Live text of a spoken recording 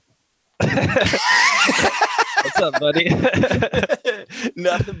What's up, buddy?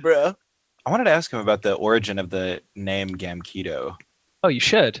 Nothing, bro. I wanted to ask him about the origin of the name Gamketo. Oh, you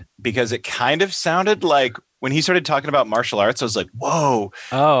should. Because it kind of sounded like when he started talking about martial arts, I was like, whoa.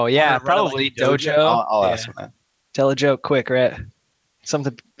 Oh, yeah, probably like dojo. I'll ask him that. Tell a joke quick, right?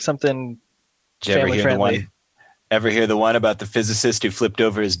 Something Did you family friendly. Ever hear the one about the physicist who flipped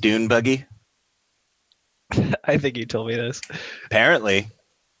over his dune buggy? I think you told me this. Apparently,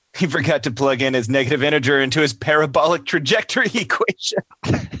 he forgot to plug in his negative integer into his parabolic trajectory equation.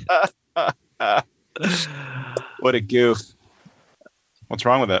 What a goof. What's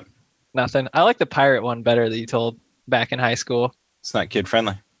wrong with it? Nothing. I like the pirate one better that you told back in high school. It's not kid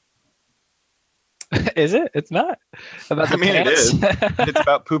friendly. Is it? It's not. About the it pants? is. It's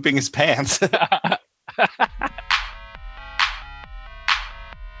about pooping his pants.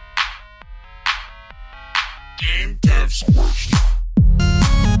 Game Dev Sports.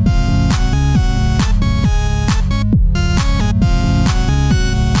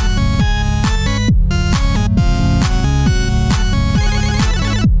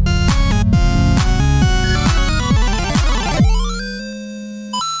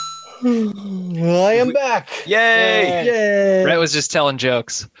 I am back. Yay! Yay. Brett was just telling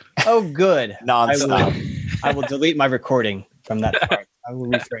jokes. Oh, good. Non-stop. I will delete my recording from that part. I will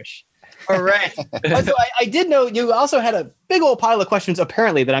refresh. All right. So I did know you also had a big old pile of questions,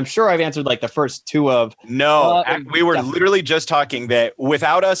 apparently, that I'm sure I've answered like the first two of. No, we were literally just talking that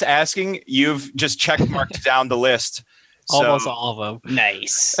without us asking, you've just checkmarked down the list. Almost all of them.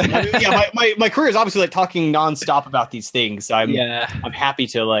 Nice. Yeah, my career is obviously like talking nonstop about these things. I'm happy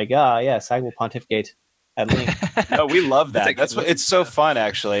to yes, I will pontificate at length. No, we love that. That's what it's so fun,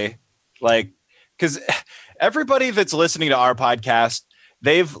 actually. Like, because everybody that's listening to our podcast,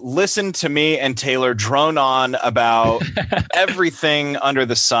 they've listened to me and Taylor drone on about everything under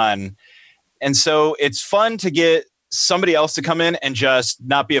the sun. And so it's fun to get somebody else to come in and just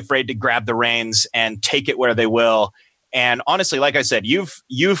not be afraid to grab the reins and take it where they will. And honestly, like I said,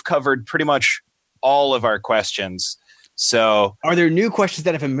 you've covered pretty much all of our questions. So are there new questions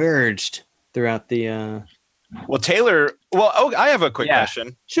that have emerged throughout the Well, Taylor, I have a quick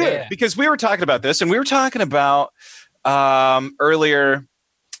question. Sure. Yeah. Because we were talking about this, and we were talking about earlier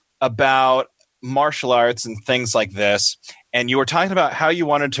about martial arts and things like this. And you were talking about how you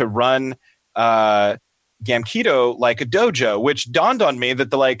wanted to run Gamketo like a dojo, which dawned on me that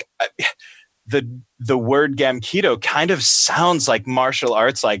the word Gamketo kind of sounds like martial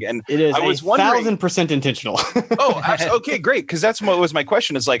arts, and it is. I was wondering, 1,000% intentional. Okay, great. Because that's what was my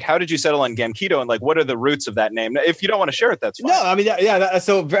question. Is like, how did you settle on Gamketo, and like, what are the roots of that name? If you don't want to share it, that's fine. No, I mean,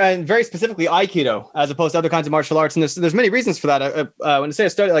 so very specifically Aikido, as opposed to other kinds of martial arts, and there's many reasons for that. When I say I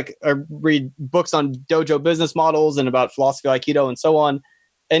study, I read books on dojo business models and about philosophy of Aikido and so on.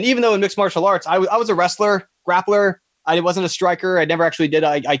 And even though in mixed martial arts, I was a wrestler, grappler. I wasn't a striker. I never actually did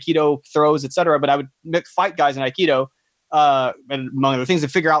Aikido throws, etc. But I would fight guys in Aikido, and among other things, to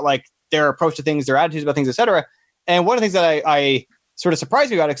figure out like their approach to things, their attitudes about things, etc. And one of the things that I sort of surprised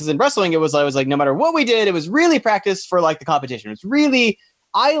me about it, because in wrestling, I was like, no matter what we did, it was really practice for like the competition. It's really,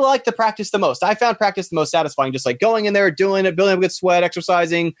 I like the practice the most. I found practice the most satisfying, just like going in there, doing it, building up good sweat,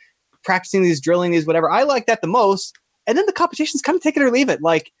 exercising, practicing these, drilling these, whatever. I like that the most. And then the competitions kind of take it or leave it.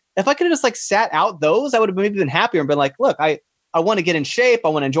 Like, if I could have just like sat out those, I would have maybe been happier and been like, look, I want to get in shape. I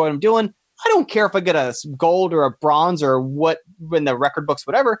want to enjoy what I'm doing. I don't care if I get a gold or a bronze or what in the record books,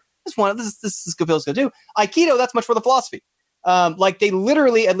 whatever. This feels good too. Aikido, that's much more the philosophy. Like they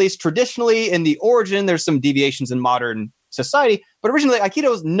literally, at least traditionally in the origin, there's some deviations in modern society, but originally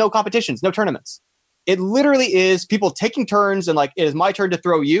Aikido is no competitions, no tournaments. It literally is people taking turns and like, it is my turn to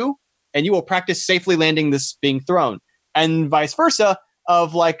throw you and you will practice safely landing this being thrown, and vice versa.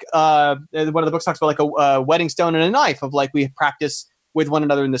 Of like one of the books talks about like a wedding stone and a knife, of like we practice with one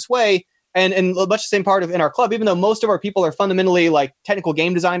another in this way, and much the same part of in our club. Even though most of our people are fundamentally like technical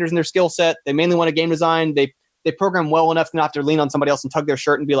game designers in their skill set, they mainly want to game design. They program well enough to not have to lean on somebody else and tug their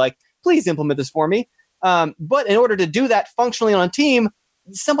shirt and be like, please implement this for me. But in order to do that functionally on a team,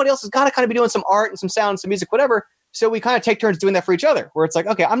 somebody else has got to kind of be doing some art and some sound, some music, whatever. So we kind of take turns doing that for each other, where it's like,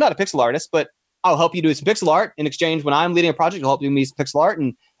 okay, I'm not a pixel artist, but I'll help you do some pixel art in exchange. When I'm leading a project, you'll help do me some pixel art.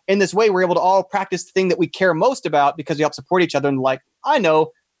 And in this way, we're able to all practice the thing that we care most about because we help support each other. And like, I know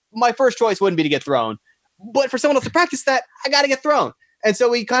my first choice wouldn't be to get thrown, but for someone else to practice that, I got to get thrown. And so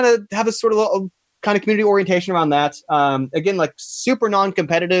we kind of have this sort of kind of community orientation around that. Again, like super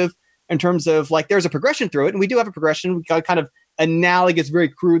non-competitive in terms of like, there's a progression through it. And we do have a progression. We got kind of analogous very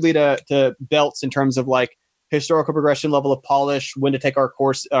crudely to belts in terms of like historical progression, level of polish, when to take our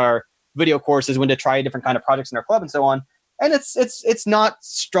course, our video courses, when to try different kind of projects in our club and so on. and it's not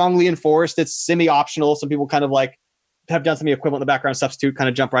strongly enforced. It's semi-optional. Some people kind of like have done something equivalent in the background, substitute, kind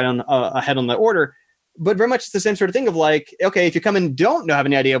of jump right on ahead on the order. But very much it's the same sort of thing of like, okay, if you come and don't have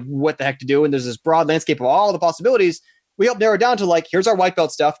any idea of what the heck to do, and there's this broad landscape of all the possibilities, we help narrow down to like, here's our white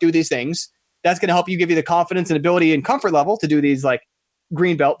belt stuff, do these things. That's going to help you, give you the confidence and ability and comfort level to do these like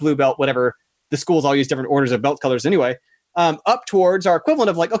green belt, blue belt, whatever. The schools all use different orders of belt colors anyway. Up towards our equivalent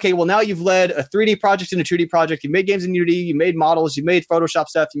of like, okay, well now you've led a 3D project and a 2D project. You've made games in Unity, you made models, you made Photoshop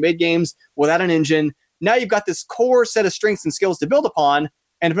stuff, you made games without an engine. Now you've got this core set of strengths and skills to build upon,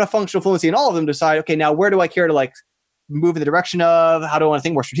 and enough functional fluency in all of them to decide, okay, now where do I care to like move in the direction of? How do I want to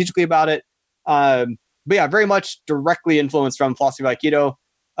think more strategically about it? But yeah, very much directly influenced from philosophy of Aikido.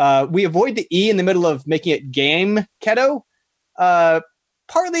 We avoid the E in the middle of making it game keto,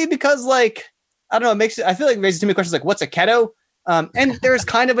 partly because like, I don't know, I feel like it raises too many questions like, what's a keto? And there's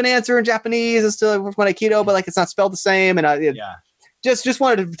kind of an answer in Japanese as to what Aikido, but like it's not spelled the same. And just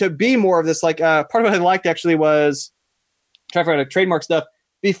wanted to be more of this, like part of what I liked actually was trying to figure out trademark stuff.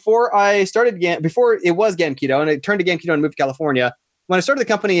 Before I started, before it was Gamkedo, and I turned to Gamkedo and moved to California. When I started the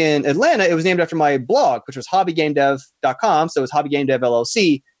company in Atlanta, it was named after my blog, which was hobbygamedev.com. So it was Hobby Game Dev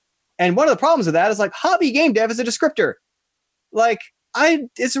LLC. And one of the problems with that is like hobby game dev is a descriptor. Like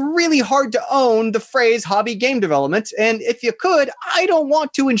it's really hard to own the phrase hobby game development. And if you could, I don't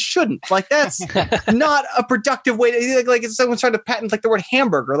want to and shouldn't. Like that's not a productive way to, like if someone's trying to patent like the word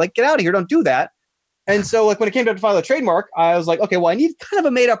hamburger, like get out of here, don't do that. And so like when it came time to file a trademark, I was like, okay, well I need kind of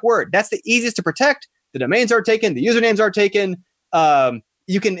a made up word. That's the easiest to protect. The domains are taken, the usernames are taken.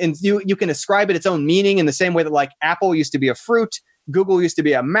 You can ascribe it its own meaning in the same way that like Apple used to be a fruit, Google used to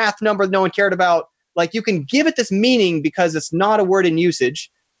be a math number that no one cared about. Like you can give it this meaning because it's not a word in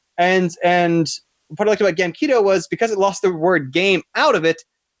usage. And what I liked about Gamkedo was because it lost the word game out of it,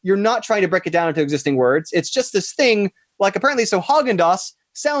 you're not trying to break it down into existing words. It's just this thing, like apparently, so Haagen-Dazs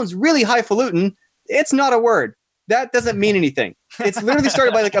sounds really highfalutin. It's not a word. That doesn't mean anything. It's literally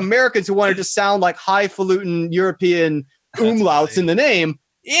started by like Americans who wanted to sound like highfalutin European umlauts in the name.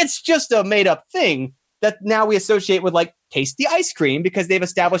 It's just a made up thing that now we associate with like tasty ice cream because they've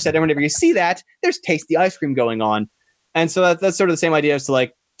established that whenever you see that, there's tasty ice cream going on. And so that's sort of the same idea as to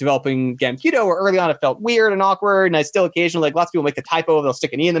like developing Gamkedo, where early on it felt weird and awkward. And I still occasionally, like lots of people make the typo, they'll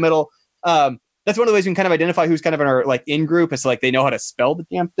stick an E in the middle. That's one of the ways we can kind of identify who's kind of in our like in group. It's like they know how to spell the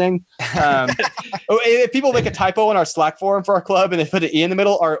damn thing. If people make a typo in our Slack forum for our club and they put an E in the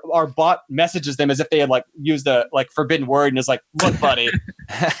middle, our bot messages them as if they had like used a like forbidden word and is like, look, buddy,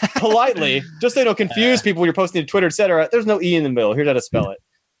 politely, just so you don't confuse people when you're posting to Twitter, etc. There's no E in the middle. Here's how to spell it.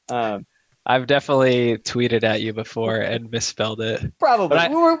 I've definitely tweeted at you before and misspelled it. Probably.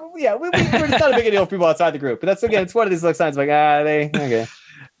 We're just not a big deal for people outside the group. But that's again, it's one of these like signs like okay.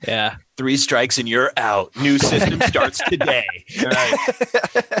 Yeah. 3 strikes and you're out. New system starts today. All right.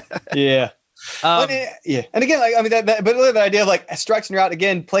 Yeah. Yeah. And again, like I mean, but the idea of like strikes and you're out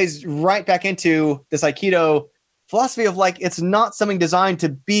again plays right back into this Aikido philosophy of like it's not something designed to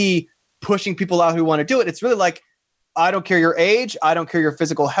be pushing people out who want to do it. It's really like I don't care your age, I don't care your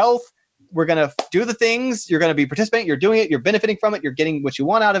physical health. We're gonna do the things. You're gonna be participating. You're doing it. You're benefiting from it. You're getting what you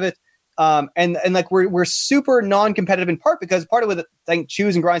want out of it. And like we're super non-competitive in part because part of what I think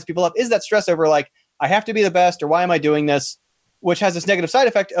chews and grinds people up is that stress over like I have to be the best or why am I doing this, which has this negative side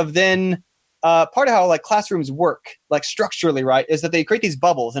effect of then part of how like classrooms work like structurally, right, is that they create these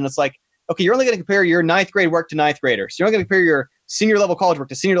bubbles and it's like, okay, you're only going to compare your 9th grade work to 9th graders. You're only going to compare your senior level college work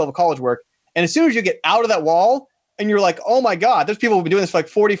to senior level college work. And as soon as you get out of that wall and you're like, oh my God, there's people who've been doing this for like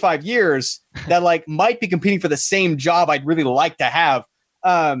 45 years that like might be competing for the same job I'd really like to have.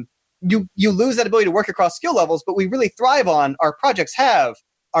 You lose that ability to work across skill levels, but we really thrive on our projects have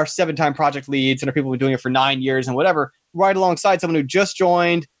our 7-time project leads and our people who've been doing it for 9 years and whatever, right alongside someone who just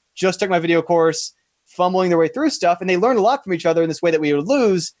joined, just took my video course, fumbling their way through stuff. And they learn a lot from each other in this way that we would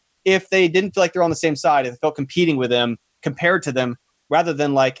lose if they didn't feel like they're on the same side, if they felt competing with them, compared to them, rather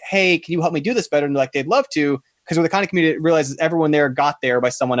than like, hey, can you help me do this better? And like, they'd love to, because we're the kind of community that realizes everyone there got there by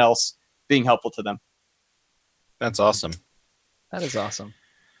someone else being helpful to them. That's awesome. That is awesome.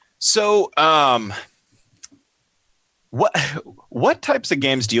 So, what types of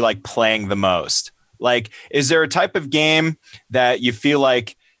games do you like playing the most? Like, is there a type of game that you feel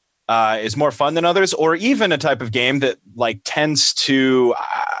like is more fun than others, or even a type of game that like tends to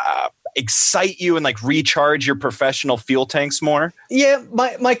excite you and like recharge your professional fuel tanks more? Yeah,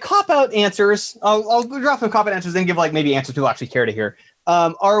 my cop-out answers, I'll drop some cop-out answers and give like maybe answers people actually care to hear.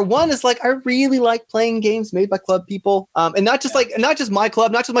 Our one is like, I really like playing games made by club people. And not just my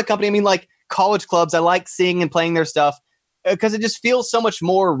club, not just my company. I mean, like college clubs. I like seeing and playing their stuff because it just feels so much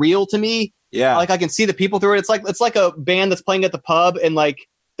more real to me Yeah. Like I can see the people through it. It's like a band that's playing at the pub, and like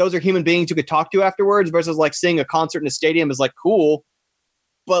those are human beings you could talk to afterwards, versus like seeing a concert in a stadium is like cool,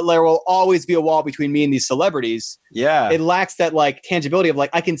 but there will always be a wall between me and these celebrities. Yeah. It lacks that like tangibility of like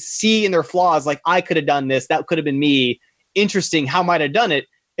I can see in their flaws, like I could have done this, that could have been me. Interesting, how might I have done it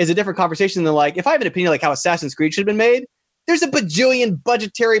is a different conversation than like if I have an opinion like how Assassin's Creed should have been made. There's a bajillion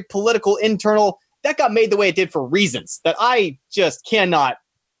budgetary, political, internal that got made the way it did for reasons that I just cannot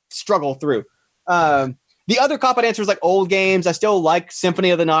struggle through. The other cop-out answer is like old games. I still like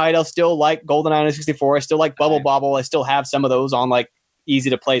Symphony of the Night. I still like GoldenEye 64. I still like Bubble Bobble. I still have some of those on like easy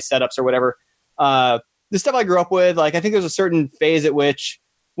to play setups or whatever. The stuff I grew up with, like I think there's a certain phase at which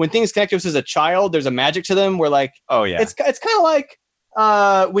when things connect to us as a child, there's a magic to them where like, oh yeah, it's kind of like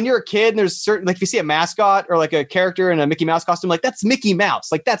when you're a kid and there's certain, like if you see a mascot or like a character in a Mickey Mouse costume, like that's Mickey Mouse.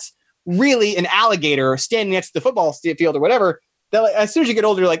 Like that's really an alligator standing next to the football field or whatever. That, like, as soon as you get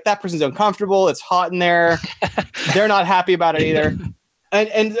older, you're like that person's uncomfortable. It's hot in there. They're not happy about it either.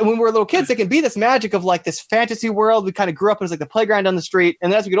 And when we're little kids, it can be this magic of like this fantasy world. We kind of grew up as like the playground down the street.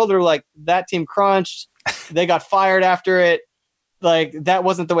 And then as we get older, we're like that team crunched. They got fired after it. Like that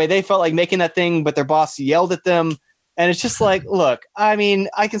wasn't the way they felt like making that thing, but their boss yelled at them. And it's just like, look, I mean,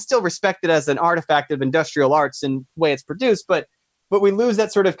 I can still respect it as an artifact of industrial arts and way it's produced, but we lose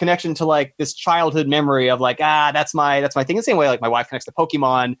that sort of connection to like this childhood memory of like, that's my thing. The same way like my wife connects to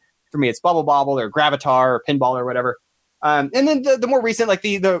Pokemon. For me, it's Bubble Bobble or Gravatar or Pinball or whatever. And then the more recent, like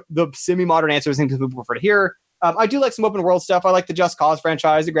the semi-modern answers, things people prefer to hear. I do like some open world stuff. I like the Just Cause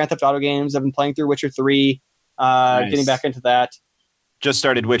franchise, the Grand Theft Auto games. I've been playing through Witcher 3, Nice. getting back into that. Just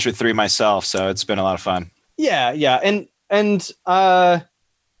started Witcher 3 myself, so it's been a lot of fun. Yeah. And I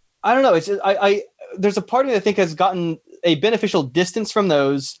don't know. It's just, I there's a part of me that I think has gotten a beneficial distance from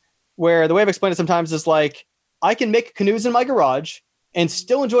those, where the way I've explained it sometimes is like I can make canoes in my garage and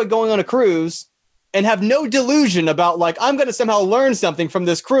still enjoy going on a cruise and have no delusion about like I'm going to somehow learn something from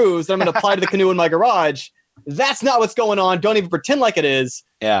this cruise that I'm going to apply to the canoe in my garage. That's not what's going on. Don't even pretend like it is.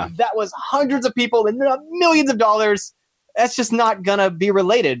 Yeah. That was hundreds of people and millions of dollars. That's just not going to be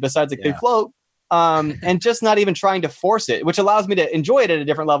related besides like they float. And just not even trying to force it, which allows me to enjoy it at a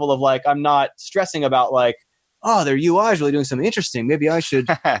different level of like, I'm not stressing about like, oh, their UI is really doing something interesting. Maybe I should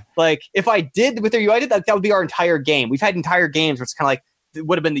like, if I did with their UI, that would be our entire game. We've had entire games where it's kind of like, it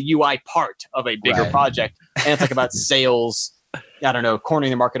would have been the UI part of a bigger project. And it's like about sales, I don't know,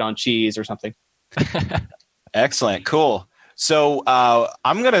 cornering the market on cheese or something. Excellent. Cool. So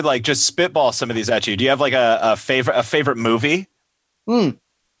I'm going to like just spitball some of these at you. Do you have like a favorite movie?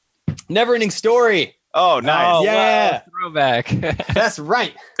 Never Ending Story. Oh, nice. Oh, Yeah. wow, throwback. That's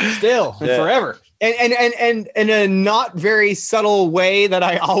right. Still and forever. And in a not very subtle way that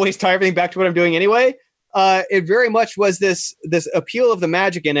I always tie everything back to what I'm doing anyway. It very much was this appeal of the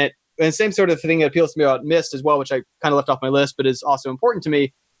magic in it. And the same sort of thing that appeals to me about Myst as well, which I kind of left off my list, but is also important to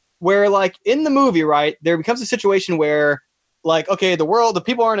me. Where like in the movie, right, there becomes a situation where like, okay, the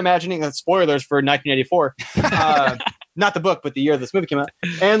people aren't imagining, spoilers for 1984, not the book, but the year this movie came out.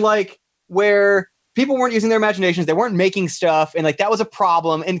 And like where people weren't using their imaginations, they weren't making stuff. And like, that was a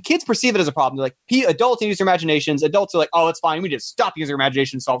problem. And kids perceive it as a problem. They're like, adults use their imaginations. Adults are like, oh, it's fine. We just stop using our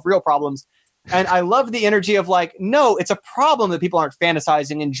imagination to solve real problems. And I love the energy of like, no, it's a problem that people aren't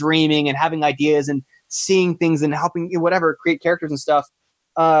fantasizing and dreaming and having ideas and seeing things and helping whatever, create characters and stuff.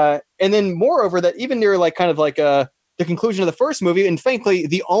 And then moreover, that even near like kind of like the conclusion of the first movie, and frankly,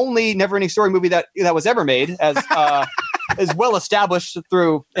 the only Never Ending Story movie that was ever made, as is well established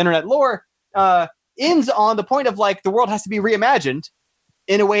through internet lore, ends on the point of like the world has to be reimagined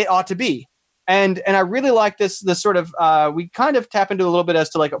in a way it ought to be. And I really like this sort of we kind of tap into a little bit as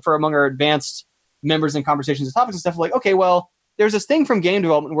to like for among our advanced members in conversations and topics and stuff like, okay, well, there's this thing from game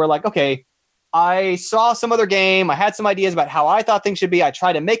development where like, okay, I saw some other game, I had some ideas about how I thought things should be, I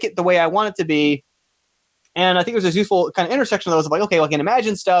try to make it the way I want it to be. And I think there's this useful kind of intersection of those of like, okay, well, I can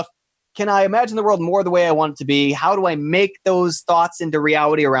imagine stuff. Can I imagine the world more the way I want it to be? How do I make those thoughts into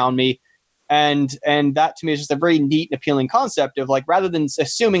reality around me? And that to me is just a very neat and appealing concept of like, rather than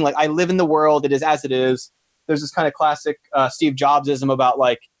assuming like I live in the world, it is as it is. There's this kind of classic Steve Jobsism about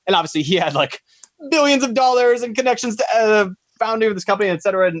like, and obviously he had like billions of dollars and connections to founding of this company, et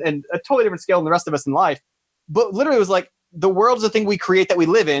cetera, and a totally different scale than the rest of us in life. But literally it was like, the world is a thing we create that we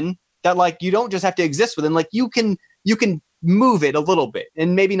live in, that like, you don't just have to exist within, like you can move it a little bit.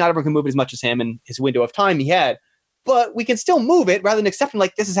 And maybe not everyone can move it as much as him and his window of time he had. But we can still move it rather than accepting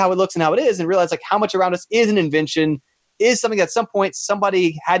like this is how it looks and how it is, and realize like how much around us is an invention, is something that at some point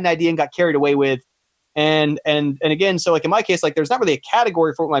somebody had an idea and got carried away with. And again, so like in my case, like there's not really a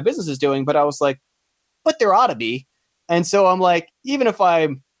category for what my business is doing, but I was like, but there ought to be. And so I'm like, even if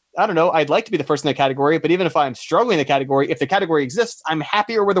I'm I don't know, I'd like to be the first in the category, but even if I'm struggling in the category, if the category exists, I'm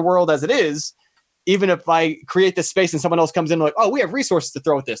happier with the world as it is. Even if I create this space and someone else comes in like, oh, we have resources to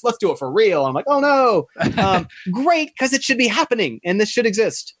throw at this. Let's do it for real. I'm like, oh no, great. Cause it should be happening and this should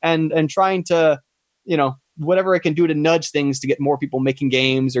exist and trying to, whatever I can do to nudge things to get more people making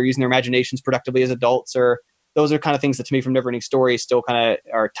games or using their imaginations productively as adults, or those are kind of things that to me from Neverending Story still kind of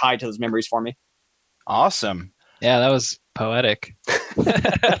are tied to those memories for me. Awesome. Yeah, that was poetic.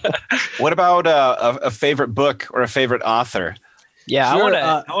 What about a favorite book or a favorite author? Yeah, Sure,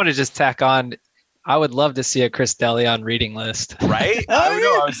 I want to just tack on. I would love to see a Chris Delion reading list. Right? I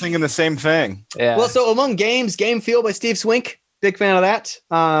know. I was thinking the same thing. Yeah. Well, so among games, Game Feel by Steve Swink, big fan of that.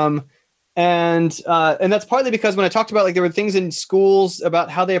 And that's partly because when I talked about, like, there were things in schools about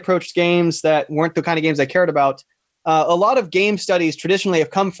how they approached games that weren't the kind of games I cared about. A lot of game studies traditionally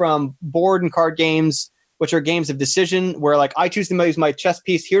have come from board and card games, which are games of decision where, like, I choose to use my chess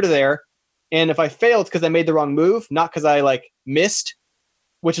piece here to there. And if I fail, it's because I made the wrong move, not because I, like, missed,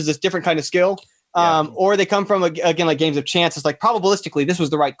 which is this different kind of skill. Or they come from, again, like games of chance. It's like, probabilistically, this was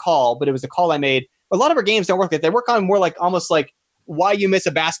the right call, but it was the call I made. A lot of our games don't work like that. They work on more like almost like why you miss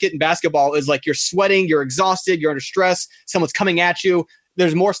a basket in basketball is like you're sweating, you're exhausted, you're under stress, someone's coming at you.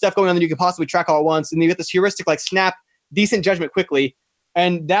 There's more stuff going on than you can possibly track all at once. And you get this heuristic, like snap, decent judgment quickly.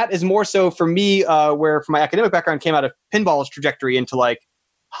 And that is more so for me, where from my academic background came out of pinball's trajectory into like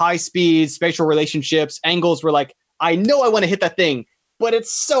high speed, spatial relationships, angles where like, I know I want to hit that thing, but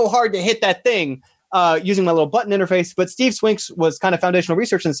it's so hard to hit that thing using my little button interface. But Steve Swink's was kind of foundational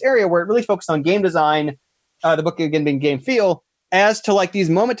research in this area where it really focused on game design, the book again being Game Feel, as to like these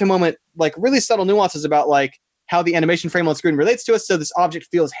moment-to-moment, like really subtle nuances about like how the animation frame on screen relates to us. So this object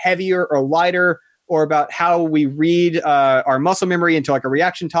feels heavier or lighter, or about how we read our muscle memory into like a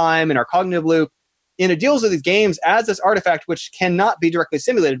reaction time and our cognitive loop. And it deals with these games as this artifact, which cannot be directly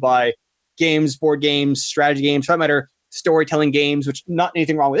simulated by games, board games, strategy games, for that matter, storytelling games, which not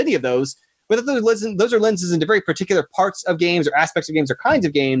anything wrong with any of those, but those are lenses into very particular parts of games or aspects of games or kinds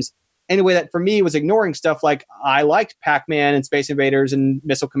of games in a way that for me was ignoring stuff like I liked Pac-Man and Space Invaders and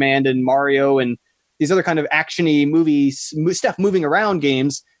Missile Command and Mario and these other kind of action-y movies, stuff moving around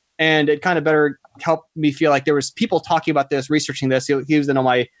games. And it kind of better helped me feel like there was people talking about this, researching this. He was then on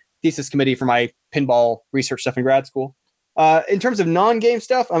my thesis committee for my pinball research stuff in grad school. In terms of non-game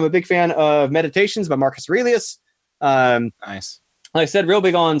stuff, I'm a big fan of Meditations by Marcus Aurelius. Nice. Like I said, real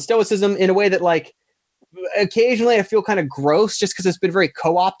big on Stoicism in a way that like occasionally I feel kind of gross just because it's been very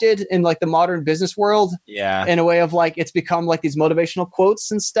co-opted in like the modern business world. Yeah. In a way of like, it's become like these motivational quotes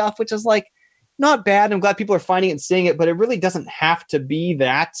and stuff, which is like not bad. I'm glad people are finding it and seeing it, but it really doesn't have to be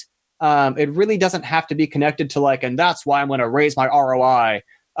that. It really doesn't have to be connected to like, and that's why I'm going to raise my ROI.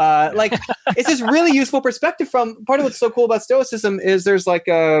 Like it's this really useful perspective from part of what's so cool about Stoicism is there's like,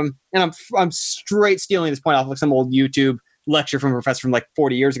 and I'm straight stealing this point off like some old YouTube lecture from a professor from like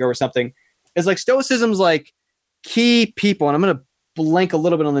 40 years ago or something. Is like Stoicism's like key people, and I'm going to blank a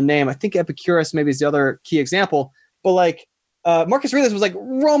little bit on the name. I think Epicurus maybe is the other key example, but like Marcus Aurelius was like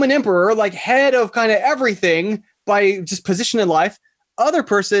Roman emperor, like head of kind of everything by just position in life. Other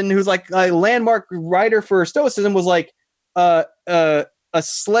person who's like a landmark writer for Stoicism was like a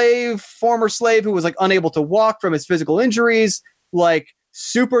former slave who was like unable to walk from his physical injuries, like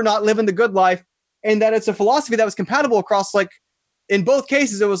super not living the good life. And that it's a philosophy that was compatible across like, in both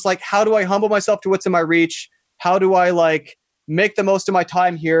cases, it was like, how do I humble myself to what's in my reach? How do I like make the most of my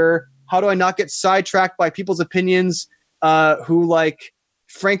time here? How do I not get sidetracked by people's opinions who like,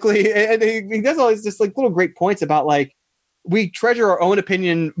 frankly, and he does all these just like little great points about like, we treasure our own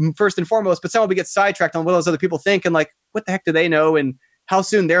opinion first and foremost, but somehow we get sidetracked on what those other people think and like, what the heck do they know? And how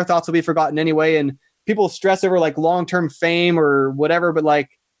soon their thoughts will be forgotten anyway. And people stress over like long-term fame or whatever, but like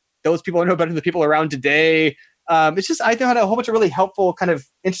those people know better than the people around today. It's just, I found a whole bunch of really helpful kind of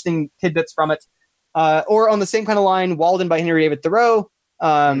interesting tidbits from it. Or on the same kind of line, Walden by Henry David Thoreau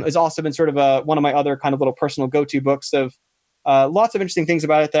has also been sort of one of my other kind of little personal go-to books of lots of interesting things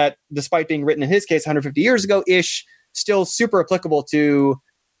about it that despite being written in his case 150 years ago-ish, still super applicable to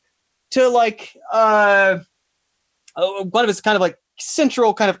like one of his kind of like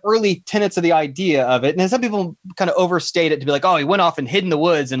central kind of early tenets of the idea of it. And some people kind of overstate it to be like, oh, he went off and hid in the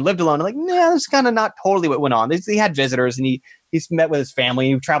woods and lived alone. I'm like, nah, that's kind of not totally what went on. He had visitors and he's met with his family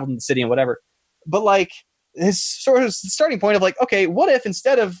and he traveled in the city and whatever. But like his sort of starting point of like, okay, what if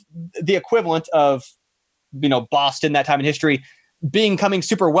instead of the equivalent of, Boston that time in history becoming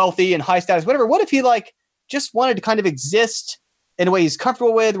super wealthy and high status, whatever, what if he like just wanted to kind of exist in a way he's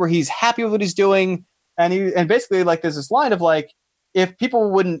comfortable with, where he's happy with what he's doing. And basically like there's this line of like, if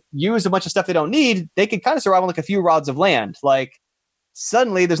people wouldn't use a bunch of stuff they don't need, they could kind of survive on like a few rods of land. Like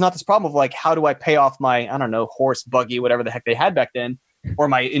suddenly there's not this problem of like, how do I pay off my, I don't know, horse, buggy, whatever the heck they had back then, or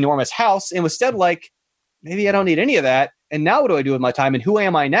my enormous house. And instead, like, maybe I don't need any of that. And now what do I do with my time, and who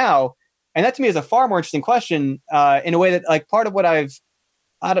am I now? And that to me is a far more interesting question, in a way that, like, part of what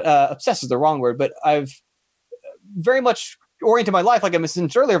obsessed is the wrong word, but I've very much oriented my life, like I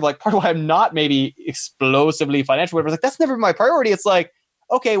mentioned earlier, of like part of why I'm not maybe explosively financial, whatever. Like, that's never my priority. It's like,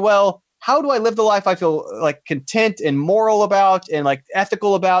 okay, well, how do I live the life I feel like content and moral about and like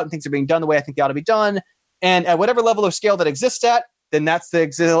ethical about, and things are being done the way I think they ought to be done. And at whatever level of scale that exists at, then that's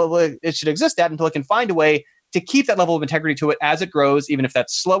it should exist at, until it can find a way to keep that level of integrity to it as it grows, even if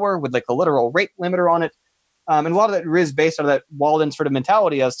that's slower, with like a literal rate limiter on it. And a lot of that is based on that Walden sort of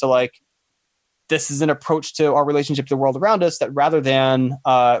mentality as to like, this is an approach to our relationship to the world around us, that rather than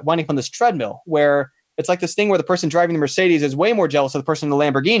winding up on this treadmill where it's like this thing where the person driving the Mercedes is way more jealous of the person in the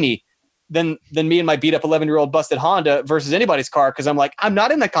Lamborghini than me and my beat up 11-year-old busted Honda versus anybody's car. Cause I'm like, I'm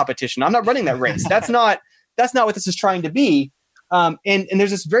not in that competition. I'm not running that race. That's not what this is trying to be. And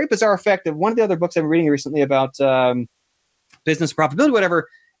there's this very bizarre effect of one of the other books I'm reading recently about business profitability, whatever,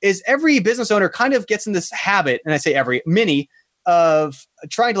 is every business owner kind of gets in this habit, and I say many, of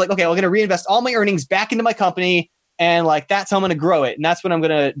trying to like, okay, I'm going to reinvest all my earnings back into my company, and like that's how I'm going to grow it, and that's what I'm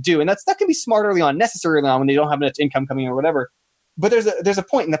going to do. And that can be smart early on, necessary early on when you don't have much income coming in or whatever. But there's a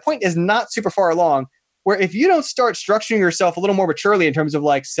point, and the point is not super far along, where if you don't start structuring yourself a little more maturely in terms of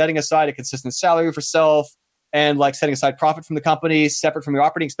like setting aside a consistent salary for self, and like setting aside profit from the company, separate from your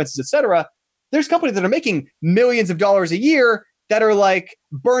operating expenses, et cetera, there's companies that are making millions of dollars a year that are like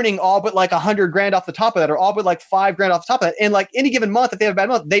burning all but like $100,000 off the top of that, or all but like $5,000 off the top of that. And like any given month, if they have a bad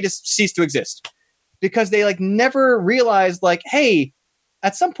month, they just cease to exist because they like never realized like, hey,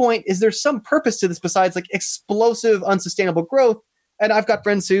 at some point, is there some purpose to this besides like explosive, unsustainable growth? And I've got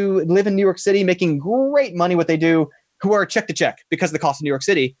friends who live in New York City making great money what they do, who are check to check because of the cost of New York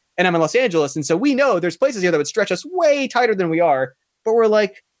City. And I'm in Los Angeles. And so we know there's places here that would stretch us way tighter than we are. But we're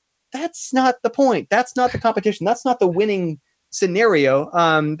like, that's not the point. That's not the competition. That's not the winning scenario.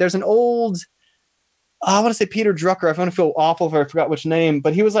 There's an old, I want to say Peter Drucker. I want to feel awful if I forgot which name,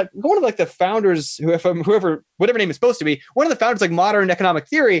 but he was like one of like the founders, whoever, whatever name is supposed to be, one of the founders like modern economic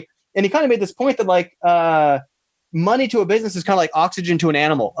theory. And he kind of made this point that like money to a business is kind of like oxygen to an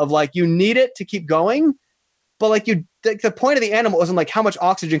animal, of like, you need it to keep going. But like the point of the animal isn't like, how much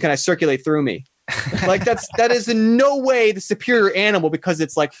oxygen can I circulate through me? Like that is in no way the superior animal, because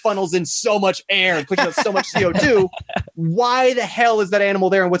it's like funnels in so much air and pushes out so much CO2. Why the hell is that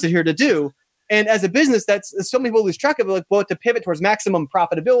animal there, and what's it here to do? And as a business, that's so many people lose track of it, like, well, to pivot towards maximum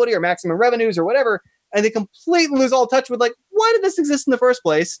profitability or maximum revenues or whatever. And they completely lose all touch with like, why did this exist in the first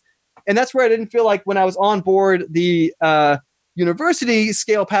place? And that's where I didn't feel like when I was on board the university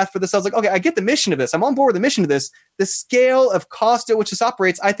scale path for this, I was like, okay, I get the mission of this. I'm on board with the mission of this. The scale of cost at which this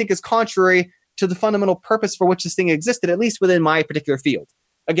operates, I think, is contrary to the fundamental purpose for which this thing existed, at least within my particular field.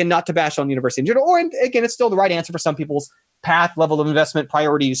 Again, not to bash on university in general, or again, it's still the right answer for some people's path, level of investment,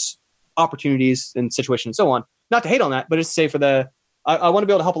 priorities, opportunities, and situation, and so on. Not to hate on that, but just to say I want to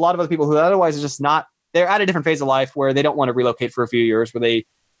be able to help a lot of other people who otherwise are just not, they're at a different phase of life where they don't want to relocate for a few years, where they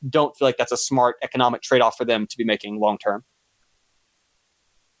don't feel like that's a smart economic trade-off for them to be making long-term.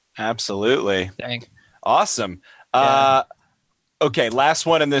 Absolutely. Dang. Awesome. Yeah. Okay, last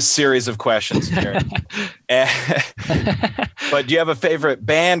one in this series of questions here. But do you have a favorite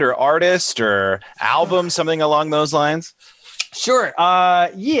band or artist or album, something along those lines? Sure.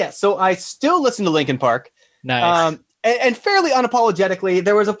 Yeah. So I still listen to Linkin Park. Nice. And fairly unapologetically.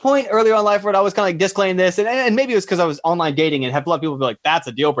 There was a point earlier in life where I was kind of like disclaiming this, and maybe it was because I was online dating and had a lot of people be like, "That's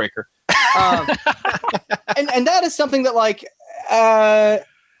a deal breaker." And that is something that like.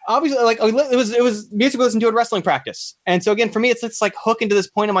 Obviously, like it was music we listened to at wrestling practice, and so again for me, it's like hook into this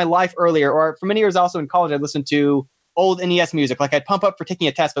point in my life earlier. Or for many years, also in college, I listened to old NES music. Like I'd pump up for taking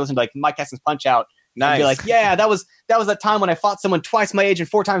a test, but listen to like Mike Tyson's Punch Out. Nice. And be like, yeah, that was that time when I fought someone twice my age and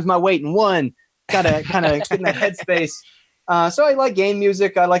 4 times my weight and won. Gotta kind of get in that headspace. So I like game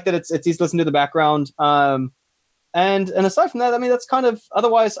music. I like that it's easy to listen to the background. And aside from that, I mean, that's kind of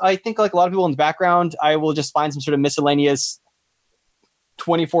otherwise. I think like a lot of people in the background, I will just find some sort of miscellaneous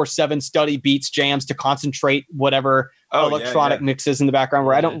 24/7 study beats, jams to concentrate whatever electronic mixes in the background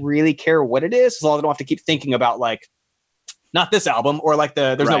where I don't really care what it is, as long as I don't have to keep thinking about like not this album or like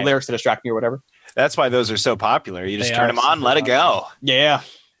there's no lyrics to distract me or whatever. That's why those are so popular. You just turn them on, let it go. Yeah.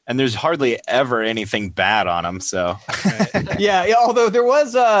 And there's hardly ever anything bad on them. So yeah. Although there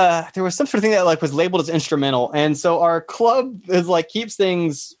was some sort of thing that like was labeled as instrumental, and so our club is like keeps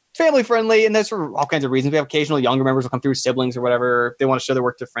things family friendly, and that's for all kinds of reasons. We have occasional younger members will come through, siblings or whatever. They want to show their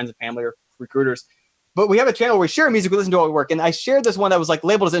work to friends and family or recruiters. but we have a channel where we share music, we listen to while we work. And I shared this one that was like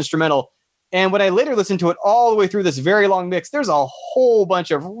labeled as instrumental. And when I later listened to it all the way through this very long mix, there's a whole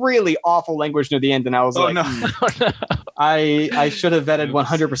bunch of really awful language near the end. And I was I should have vetted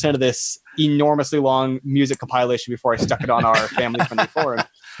 100% of this enormously long music compilation before I stuck it on our family-friendly forum.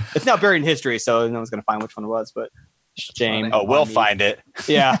 It's now buried in history, so no one's going to find which one it was, but shame. Oh, we'll find it.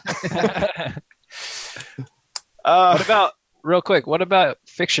 Yeah. What about, real quick, what about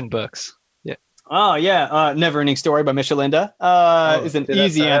fiction books? Oh, yeah. Never Ending Story by Michelinda is an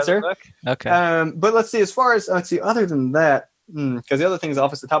easy answer. Okay. But let's see, as far as, other than that, because the other things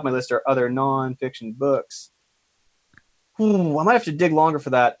off the top of my list are other non-fiction books. I might have to dig longer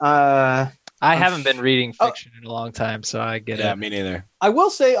for that. I haven't been reading fiction in a long time, so I get it. Yeah, me neither. I will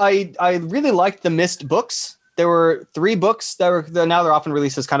say I really liked the Myst books. There were 3 books now they're often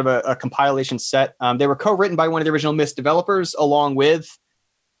released as kind of a compilation set. They were co-written by one of the original Myst developers along with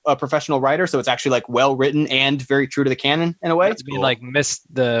a professional writer, so it's actually like well written and very true to the canon in a way. You mean like Myst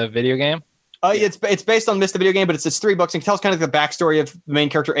the video game? It's based on Myst the video game, but it's 3 books and it tells kind of the backstory of the main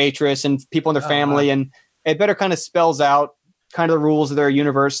character Atris and people in their family, and it better kind of spells out kind of the rules of their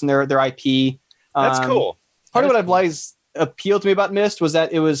universe and their IP. That's cool. Part of what I've always appealed to me about Myst was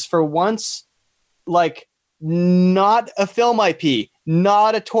that it was for once like not a film IP,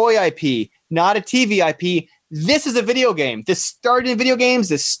 not a toy IP, not a TV IP. This is a video game. This started in video games.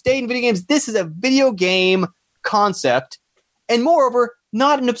 This stayed in video games. This is a video game concept. And moreover,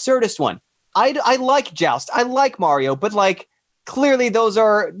 not an absurdist one. I like Joust. I like Mario, but like clearly those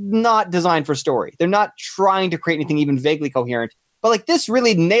are not designed for story. They're not trying to create anything even vaguely coherent. But like this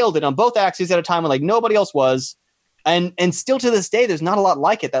really nailed it on both axes at a time when like nobody else was. And still to this day, there's not a lot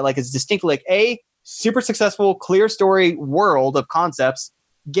like it that like is distinctly like a super successful, clear story world of concepts.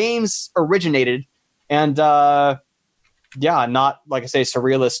 Games originated. And not, like I say,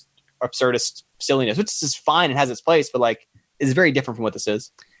 surrealist, absurdist silliness, which is fine and has its place, but like is very different from what this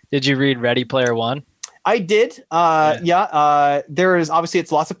is. Did you read Ready Player One? I did. There is obviously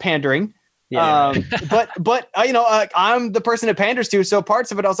it's lots of pandering. Yeah. But I'm the person it panders to, so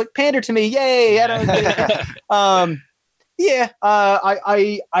parts of it I was like, pander to me, yay! I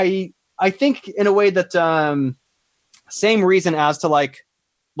think in a way that same reason as to like.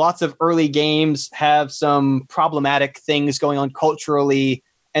 Lots of early games have some problematic things going on culturally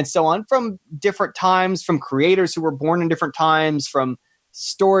and so on from different times, from creators who were born in different times, from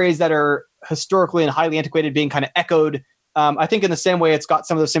stories that are historically and highly antiquated being kind of echoed. I think in the same way, it's got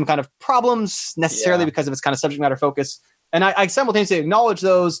some of the same kind of problems necessarily because of its kind of subject matter focus. And I simultaneously acknowledge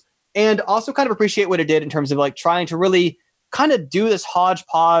those and also kind of appreciate what it did in terms of like trying to really kind of do this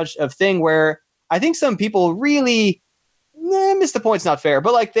hodgepodge of thing where I think some people really... miss the point's not fair,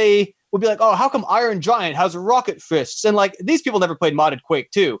 but like they would be like, oh, how come Iron Giant has rocket fists? And like these people never played modded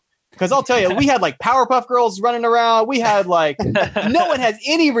Quake 2. Because I'll tell you, we had like Powerpuff Girls running around. We had like no one has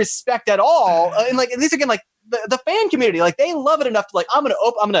any respect at all. And like at least again, like the fan community, like they love it enough to like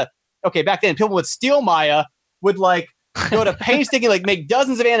okay, back then people would steal Maya, would like go to painstaking like make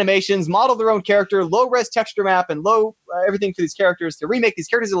dozens of animations, model their own character, low res texture map, and low everything for these characters to remake these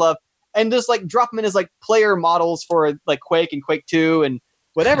characters they love. And just like drop them in as like player models for like Quake and Quake 2 and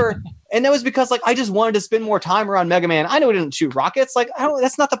whatever. And that was because like I just wanted to spend more time around Mega Man. I know it didn't shoot rockets. Like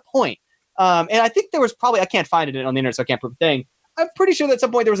that's not the point. And I think there was probably I can't find it on the internet, so I can't prove a thing. I'm pretty sure that at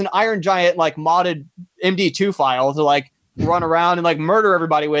some point there was an Iron Giant like modded MD2 file to like run around and like murder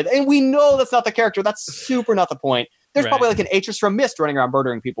everybody with. And we know that's not the character. That's super not the point. There's probably like an Atris from Myst running around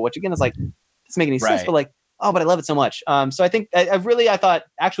murdering people, which again is like doesn't make any sense. But like. Oh, but I love it so much. So I think I thought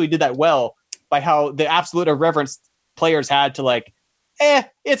actually did that well by how the absolute irreverence players had to like,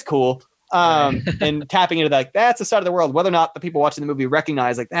 it's cool. And tapping into like, that's the side of the world, whether or not the people watching the movie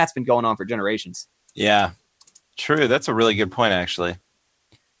recognize like that's been going on for generations. Yeah, true. That's a really good point, actually.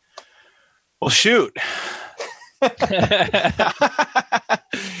 Well, shoot.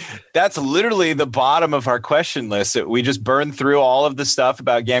 That's literally the bottom of our question list. We just burned through all of the stuff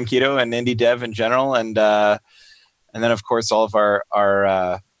about Gamketo and indie dev in general, and then of course all of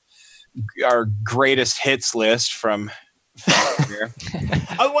our greatest hits list from here.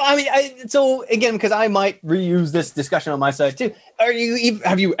 So again, because I might reuse this discussion on my side too.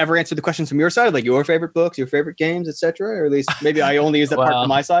 Have you ever answered the questions from your side, like your favorite books, your favorite games, etc., or at least maybe I only use that part from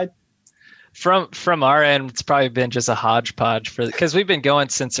my side? From our end, it's probably been just a hodgepodge because we've been going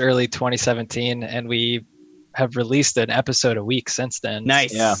since early 2017, and we have released an episode a week since then.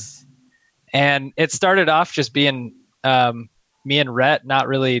 Nice. Yeah. And it started off just being me and Rhett not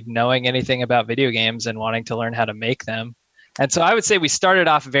really knowing anything about video games and wanting to learn how to make them. And so I would say we started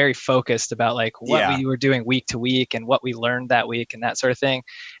off very focused about like what Yeah. we were doing week to week and what we learned that week and that sort of thing.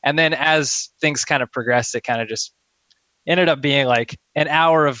 And then as things kind of progressed, it kind of just ended up being like an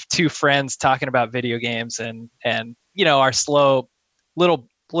hour of two friends talking about video games and our slow little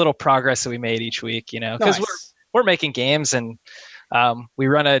progress that we made each week, because we're making games and we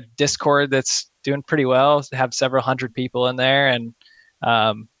run a Discord that's doing pretty well, have several hundred people in there, and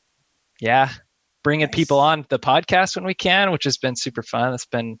bringing people on the podcast when we can, which has been super fun. It's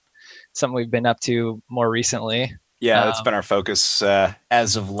been something we've been up to more recently. Yeah, that's been our focus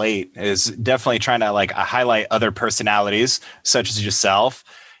as of late, is definitely trying to like highlight other personalities such as yourself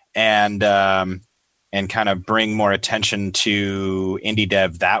and kind of bring more attention to indie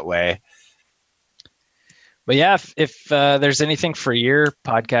dev that way. But yeah, if there's anything for your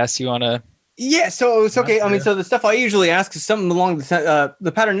podcast you want to. Yeah, so it's okay. I mean, so the stuff I usually ask is something along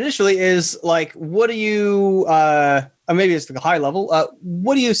the pattern initially is like, what do you, maybe it's like a high level,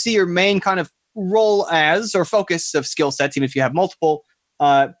 what do you see your main kind of role as or focus of skill sets, even if you have multiple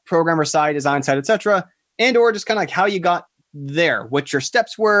programmer side, design side, etc., and or just kind of like how you got there, what your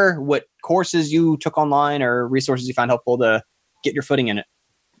steps were, what courses you took online or resources you found helpful to get your footing in it?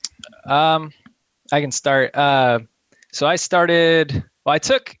 I can start. So I started, I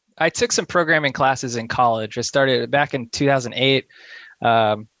took some programming classes in college. I started back in 2008.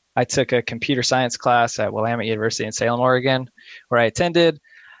 I took a computer science class at Willamette University in Salem, Oregon, where I attended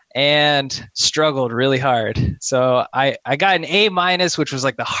and struggled really hard. So I got an A-, which was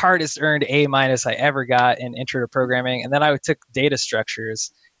like the hardest earned A- I ever got in Intro to Programming. And then I took data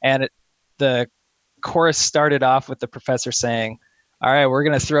structures, and the course started off with the professor saying, all right, we're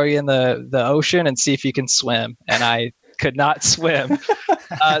going to throw you in the ocean and see if you can swim. And I could not swim.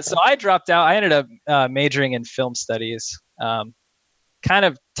 So I dropped out. I ended up majoring in film studies, kind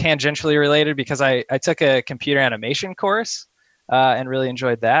of tangentially related because I took a computer animation course and really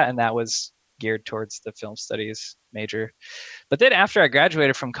enjoyed that. And that was geared towards the film studies major. But then after I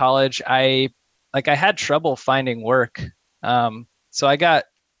graduated from college, I had trouble finding work. So I got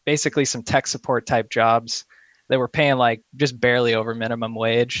basically some tech support type jobs that were paying like just barely over minimum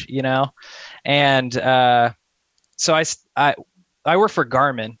wage, and so I work for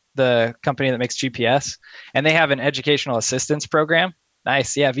Garmin, the company that makes GPS, and they have an educational assistance program.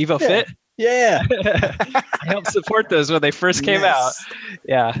 Nice. Yeah. VivoFit. Yeah. I helped support those when they first came out.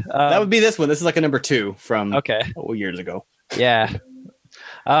 Yeah. That would be this one. This is like a number 2 from years ago. Yeah.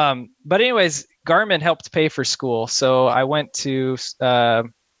 But anyways, Garmin helped pay for school. So I went to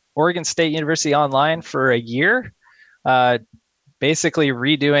Oregon State University online for a year, basically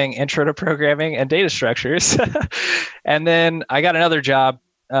redoing Intro to Programming and data structures. And then I got another job,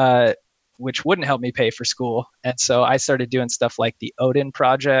 which wouldn't help me pay for school. And so I started doing stuff like the Odin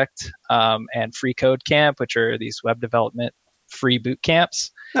project and Free Code Camp, which are these web development free boot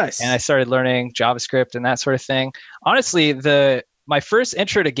camps. Nice. And I started learning JavaScript and that sort of thing. Honestly, my first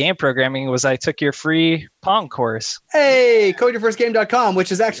intro to game programming was I took your free Pong course. Hey, codeyourfirstgame.com,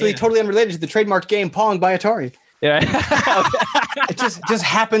 which is actually totally unrelated to the trademarked game Pong by Atari. Yeah. It just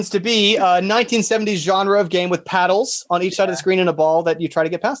happens to be a 1970s genre of game with paddles on each side of the screen and a ball that you try to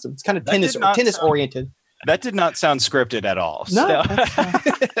get past them. It's kind of tennis oriented. That did not sound scripted at all. No.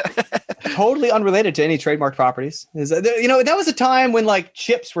 Totally unrelated to any trademark properties. That was a time when like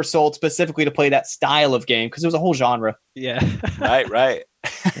chips were sold specifically to play that style of game because it was a whole genre. Yeah. Right.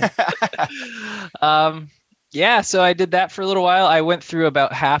 Yeah, so I did that for a little while. I went through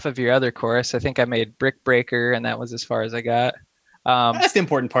about half of your other course. I think I made Brick Breaker, and that was as far as I got. That's the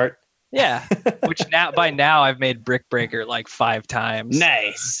important part. Yeah, which by now I've made Brick Breaker like 5 times.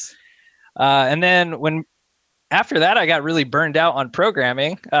 Nice. And then after that, I got really burned out on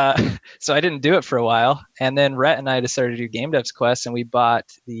programming, so I didn't do it for a while. And then Rhett and I decided to do Game Devs Quest, and we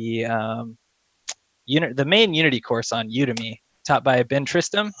bought the main Unity course on Udemy, taught by Ben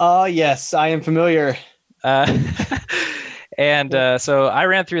Tristram. Oh, yes, I am familiar. And so I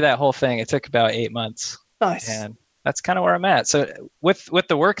ran through that whole thing. It took about 8 months. Nice. And that's kind of where I'm at. So with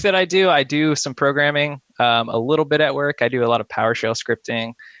the work that I do some programming, a little bit at work. I do a lot of PowerShell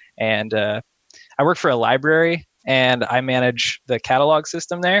scripting, and I work for a library, and I manage the catalog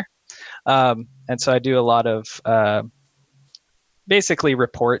system there. And so I do a lot of basically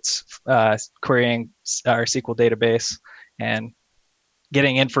reports, querying our SQL database and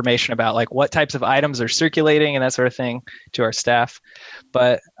getting information about like what types of items are circulating and that sort of thing to our staff.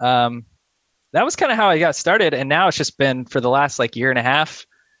 But that was kind of how I got started. And now it's just been for the last like year and a half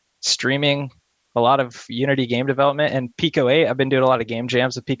streaming a lot of Unity game development and Pico 8. I've been doing a lot of game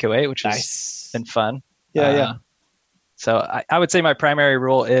jams with Pico 8, which has been fun. Yeah. So I would say my primary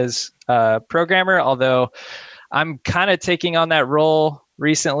role is programmer, although I'm kind of taking on that role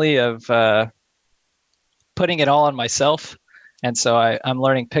recently of putting it all on myself. And so I'm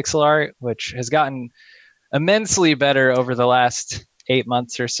learning pixel art, which has gotten immensely better over the last 8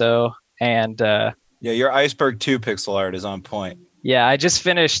 months or so. And yeah, your Iceberg 2 pixel art is on point. Yeah, I just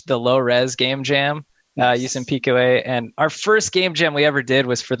finished the low res game jam using Pico 8. And our first game jam we ever did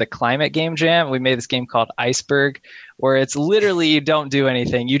was for the climate game jam. We made this game called Iceberg, where it's literally you don't do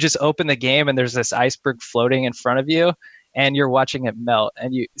anything. You just open the game and there's this iceberg floating in front of you and you're watching it melt.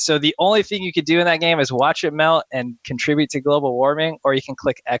 And so the only thing you could do in that game is watch it melt and contribute to global warming, or you can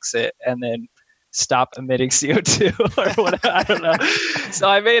click exit and then stop emitting CO2 or whatever. I don't know. So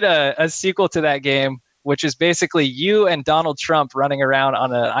I made a sequel to that game, which is basically you and Donald Trump running around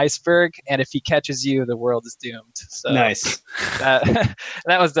on an iceberg, and if he catches you, the world is doomed. So nice. That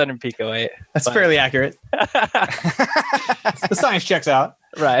was done in Pico 8. That's fairly accurate. The science checks out.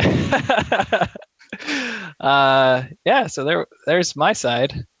 Right. Yeah, so there's my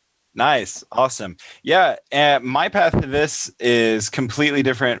side. Nice. Awesome. Yeah. My path to this is completely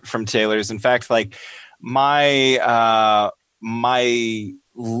different from Taylor's. In fact, like my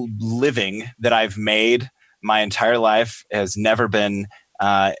living that I've made my entire life has never been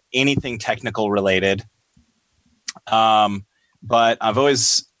anything technical related. But I've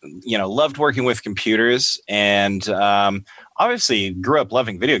always, loved working with computers, and obviously grew up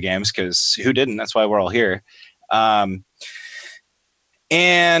loving video games, because who didn't? That's why we're all here. And,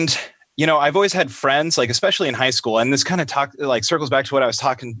 I've always had friends, like, especially in high school, and this kind of circles back to what I was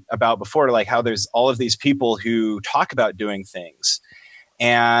talking about before, like how there's all of these people who talk about doing things.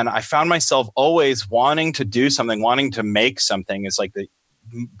 And I found myself always wanting to do something, wanting to make something is like the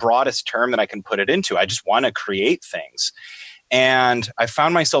broadest term that I can put it into. I just want to create things. And I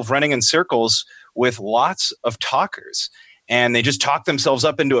found myself running in circles with lots of talkers, and they just talk themselves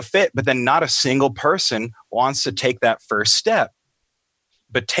up into a fit, but then not a single person wants to take that first step.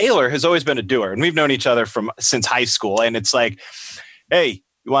 But Taylor has always been a doer, and we've known each other since high school. And it's like, hey,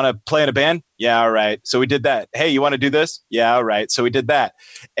 you want to play in a band? Yeah, all right. So we did that. Hey, you want to do this? Yeah, all right. So we did that.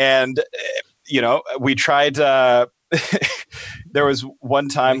 And, we tried, there was one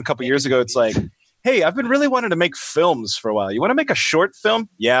time a couple years ago, it's like, hey, I've been really wanting to make films for a while. You want to make a short film?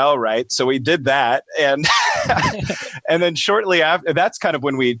 Yeah, all right. So we did that. And and then shortly after, that's kind of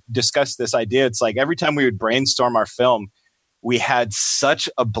when we discussed this idea. It's like every time we would brainstorm our film, we had such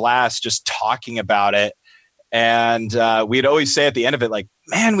a blast just talking about it. And we'd always say at the end of it, like,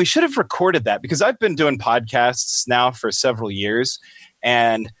 man, we should have recorded that, because I've been doing podcasts now for several years.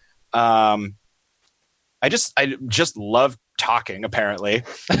 And I just love talking, apparently.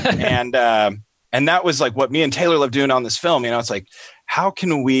 And that was like what me and Taylor love doing on this film. It's like, how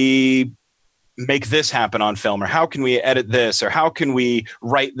can we make this happen on film, or how can we edit this, or how can we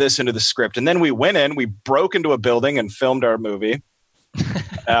write this into the script? And then we broke into a building and filmed our movie.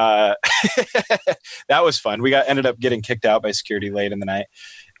 That was fun. We ended up getting kicked out by security late in the night.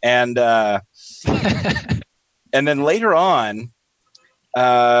 And and then later on,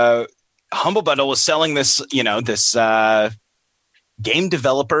 Humble Bundle was selling this, this game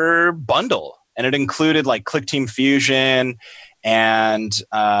developer bundle. And it included like ClickTeam Fusion and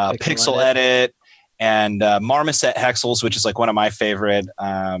Pixel Edit and Marmoset Hexels, which is like one of my favorite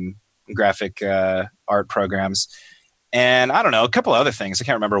graphic art programs. And I don't know, a couple other things. I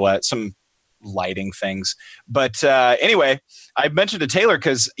can't remember what, some lighting things. But anyway, I mentioned to Taylor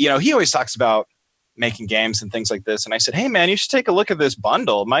because, he always talks about making games and things like this. And I said, hey, man, you should take a look at this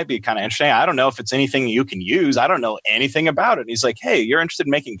bundle. It might be kind of interesting. I don't know if it's anything you can use. I don't know anything about it. And he's like, hey, you're interested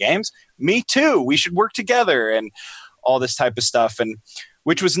in making games? Me too. We should work together and all this type of stuff. And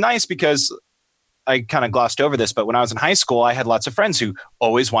which was nice because I kind of glossed over this, but when I was in high school, I had lots of friends who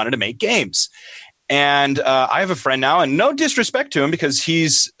always wanted to make games. And I have a friend now, and no disrespect to him because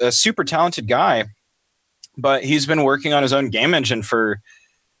he's a super talented guy, but he's been working on his own game engine for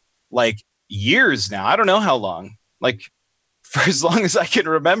like years now. I don't know how long, like for as long as I can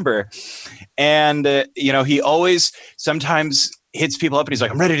remember. And, he always sometimes hits people up and he's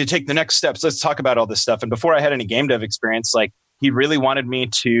like, I'm ready to take the next steps. Let's talk about all this stuff. And before I had any game dev experience, like he really wanted me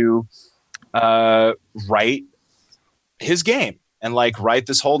to write his game and like write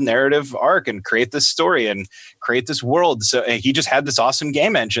this whole narrative arc and create this story and create this world. So he just had this awesome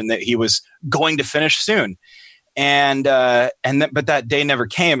game engine that he was going to finish soon. But that day never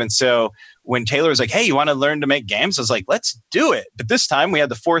came. And so when Taylor was like, hey, you want to learn to make games? I was like, let's do it. But this time we had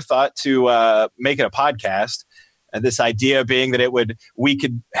the forethought to make it a podcast. And this idea being that we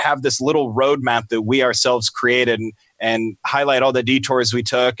could have this little roadmap that we ourselves created and highlight all the detours we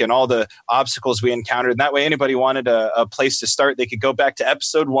took and all the obstacles we encountered. And that way anybody wanted a place to start, they could go back to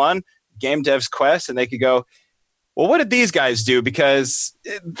episode 1, Game Dev's Quest, and they could go, well, what did these guys do? Because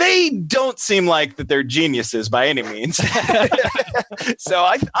they don't seem like that they're geniuses by any means.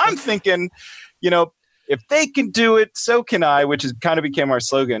 So I'm thinking, if they can do it, so can I, which is kind of became our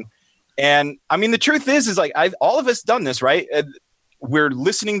slogan. And I mean, the truth is like all of us done this, right? We're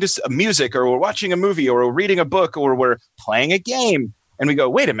listening to music, or we're watching a movie, or we're reading a book, or we're playing a game, and we go,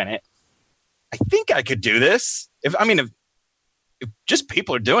 wait a minute, I think I could do this. If just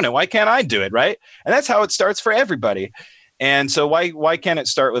people are doing it, why can't I do it, right? And that's how it starts for everybody. And so why can't it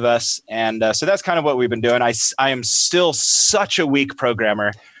start with us? And so that's kind of what we've been doing. I am still such a weak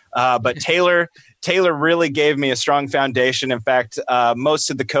programmer, but Taylor really gave me a strong foundation. In fact, most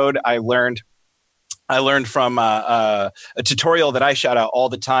of the code I learned from a tutorial that I shout out all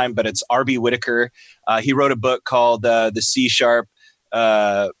the time, but it's R.B. Whitaker. He wrote a book called the C#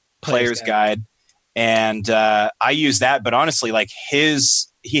 Player's Guide. And I use that, but honestly, like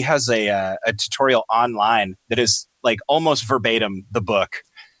he has a tutorial online that is like almost verbatim the book.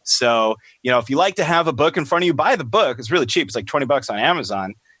 So, if you like to have a book in front of you, buy the book. It's really cheap. It's like $20 on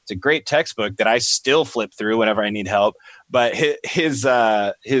Amazon. It's a great textbook that I still flip through whenever I need help. But his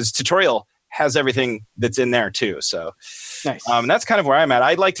tutorial has everything that's in there too. So nice. That's kind of where I'm at.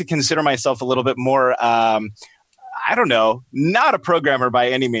 I'd like to consider myself a little bit more, I don't know, not a programmer by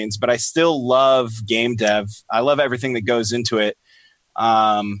any means, but I still love game dev. I love everything that goes into it.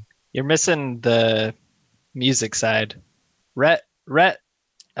 You're missing the music side. Rhett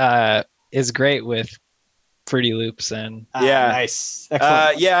is great with Fruity Loops and nice.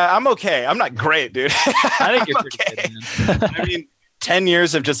 Excellent. Yeah, I'm okay. I'm not great, dude. I think you're pretty okay. good, man. I mean, 10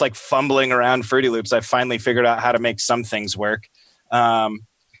 years of just like fumbling around Fruity Loops, I finally figured out how to make some things work.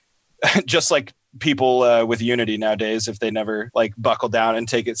 Just like people with Unity nowadays, if they never like buckle down and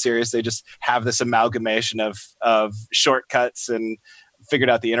take it serious, they just have this amalgamation of shortcuts and figured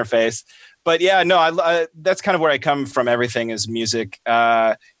out the interface. But yeah, no, I that's kind of where I come from. Everything is music,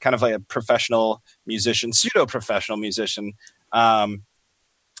 kind of like a professional musician, pseudo-professional musician. And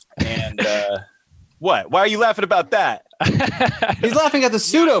what? Why are you laughing about that? He's laughing at the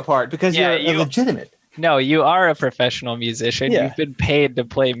pseudo part because you're legitimate. No, you are a professional musician. Yeah. You've been paid to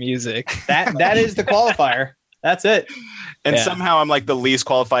play music. That is the qualifier. That's it. And somehow I'm like the least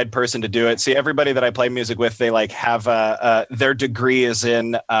qualified person to do it. See, everybody that I play music with, they like have their degree is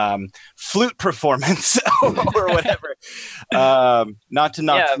in flute performance or whatever. Not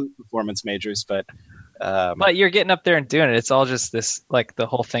flute performance majors, but you're getting up there and doing it. It's all just this, like the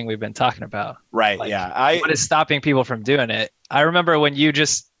whole thing we've been talking about. Right. Like, yeah. What is stopping people from doing it? I remember when you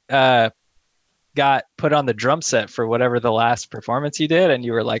just got put on the drum set for whatever the last performance you did, and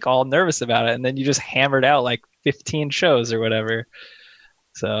you were like all nervous about it, and then you just hammered out like 15 shows or whatever.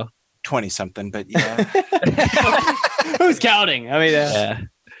 So 20 something, but yeah. Who's counting? I mean,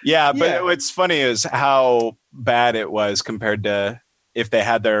 but what's funny is how bad it was compared to if they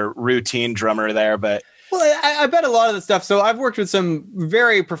had their routine drummer there. But well, I bet a lot of the stuff. So I've worked with some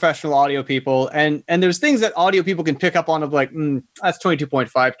very professional audio people, and there's things that audio people can pick up on of like, that's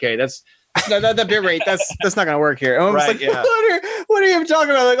 22.5K. That's that bit rate. That's not going to work here. And I'm right, just like, what are you talking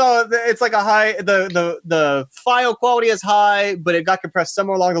about? Like, oh, it's like a high. The file quality is high, but it got compressed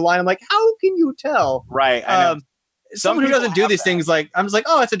somewhere along the line. I'm like, how can you tell? Right. I know. Someone who doesn't do these things, like I'm just like,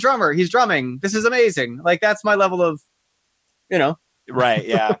 oh, it's a drummer. He's drumming. This is amazing. Like that's my level of, Right.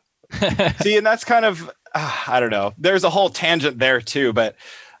 Yeah. See, and that's kind of, I don't know. There's a whole tangent there too, but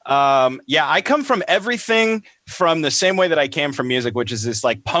I come from everything from the same way that I came from music, which is this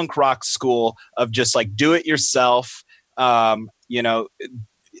like punk rock school of just like do it yourself. There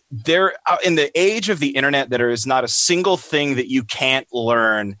in the age of the internet, there is not a single thing that you can't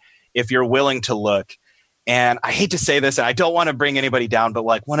learn if you're willing to look. And I hate to say this, and I don't want to bring anybody down, but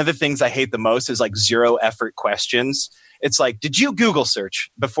like one of the things I hate the most is like 0 effort questions. It's like, did you Google search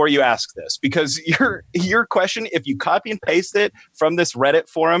before you ask this? Because your question, if you copy and paste it from this Reddit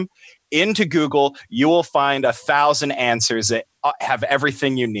forum into Google, you will find 1,000 answers that have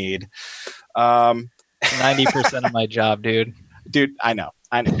everything you need. 90% of my job, dude. Dude, I know.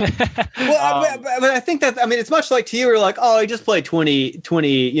 Well, but I think that, it's much like to you, we're like, oh, I just played 20,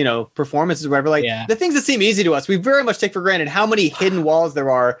 performances or whatever. Like the things that seem easy to us, we very much take for granted how many hidden walls there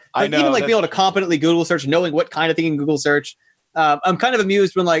are. Like, I know, even like being able to competently Google search, knowing what kind of thing in Google search. I'm kind of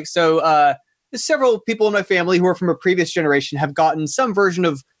amused when there's several people in my family who are from a previous generation have gotten some version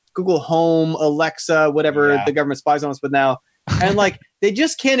of Google Home, Alexa, whatever the government spies on us with now. And like they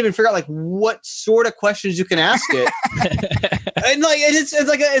just can't even figure out like what sort of questions you can ask it. And like it's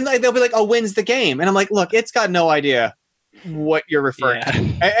like and like they'll be like, oh, when's the game? And I'm like, look, it's got no idea what you're referring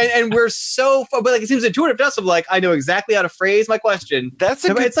to. And we're so but like it seems intuitive to us of like I know exactly how to phrase my question. That's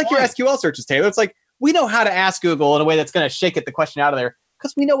a good it's like point. your SQL searches, Taylor. It's like we know how to ask Google in a way that's going to shake the question out of there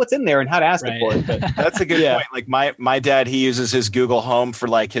because we know what's in there and how to ask it for it. But that's a good point. Like my dad, he uses his Google Home for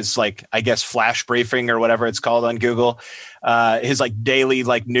like his like, I guess, flash briefing or whatever it's called on Google, his like daily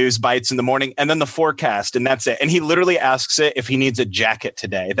like news bites in the morning and then the forecast, and that's it. And he literally asks it if he needs a jacket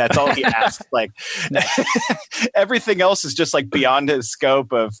today. That's all he asks. Like everything else is just like beyond his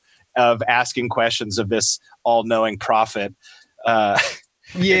scope of asking questions of this all-knowing prophet. It's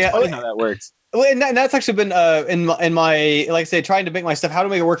funny how that works. Well, and that's actually been in my like I say, trying to make my stuff, how to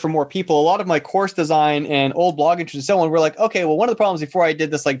make it work for more people. A lot of my course design and old blog entries and so on, we're like, okay, well, one of the problems before I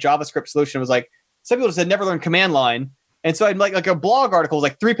did this like JavaScript solution was like, some people just had never learned command line. And so I'd like a blog article was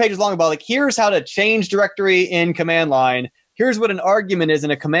like 3 pages long about like, here's how to change directory in command line. Here's what an argument is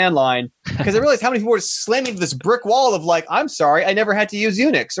in a command line. Because I realized how many people were slamming this brick wall of like, I'm sorry, I never had to use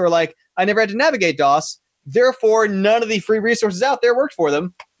Unix, or like, I never had to navigate DOS. Therefore, none of the free resources out there worked for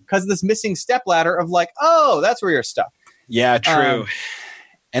them. Because of this missing step ladder of like, oh, that's where you're stuck. Yeah, true.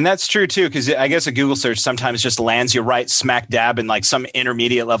 And that's true too, because I guess a Google search sometimes just lands you right smack dab in like some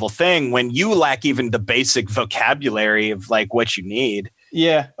intermediate level thing when you lack even the basic vocabulary of like what you need.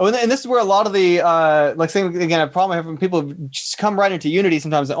 Yeah. Oh, and this is where a lot of the like saying again, a problem I have when people just come right into Unity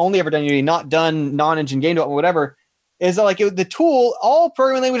sometimes, that only ever done Unity, not done non-engine game development, whatever, is that like the tool, all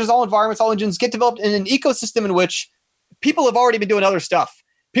programming languages, all environments, all engines get developed in an ecosystem in which people have already been doing other stuff.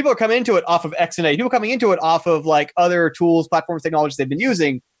 People are coming into it off of XNA. People coming into it off of like other tools, platforms, technologies they've been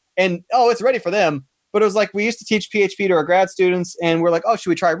using. And, it's ready for them. But it was like, we used to teach PHP to our grad students and we're like, oh, should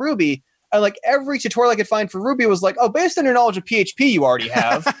we try Ruby? And like every tutorial I could find for Ruby was like, oh, based on your knowledge of PHP you already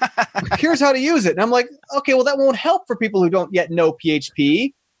have, here's how to use it. And I'm like, okay, well, that won't help for people who don't yet know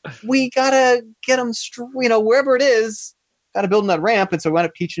PHP. We got to get them, wherever it is, got to build them that ramp. And so we wound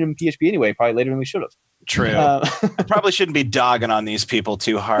up teaching them PHP anyway, probably later than we should have. True. I probably shouldn't be dogging on these people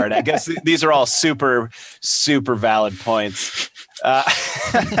too hard. I guess these are all super, super valid points.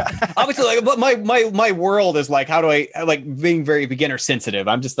 Obviously, like, but my world is like, how do I like being very beginner sensitive?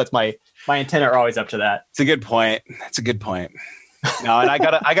 That's my antenna are always up to that. It's a good point. That's a good point. No, and I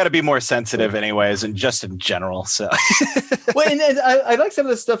gotta be more sensitive, anyways, and just in general. So, well, and I like some of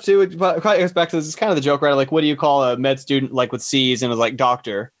this stuff too. But it probably goes back to this. It's kind of the joke, right? Like, what do you call a med student like with C's and is like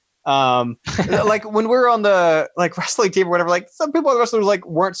doctor? Like when we're on the like wrestling team or whatever, like some people on the wrestlers like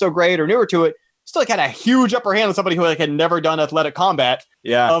weren't so great or newer to it, still like had a huge upper hand on somebody who like had never done athletic combat.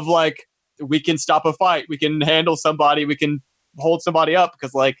 Yeah, of like we can stop a fight, we can handle somebody, we can hold somebody up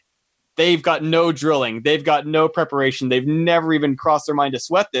because like they've got no drilling, they've got no preparation, they've never even crossed their mind to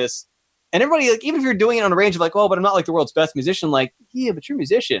sweat this. And everybody, like, even if you're doing it on a range of like, oh, but I'm not like the world's best musician, like, yeah, but you're a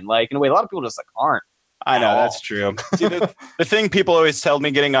musician. Like in a way, a lot of people just like aren't. I know, that's true. See, the thing people always tell me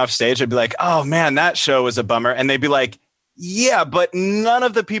getting off stage, I'd be like, oh man, that show was a bummer. And they'd be like, yeah, but none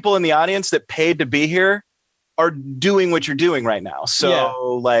of the people in the audience that paid to be here are doing what you're doing right now.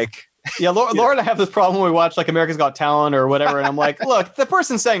 So like, yeah, Laura and I have this problem when we watch like America's Got Talent or whatever. And I'm like, look, the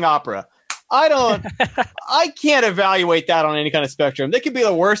person sang opera. I can't evaluate that on any kind of spectrum. They could be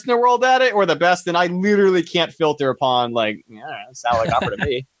the worst in the world at it or the best. And I literally can't filter upon like, yeah, it sounds like opera to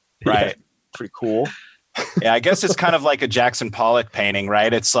me. Right. Yeah, pretty cool. Yeah, I guess it's kind of like a Jackson Pollock painting,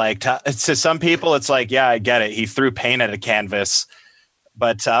 right? It's like to some people, it's like, yeah, I get it. He threw paint at a canvas,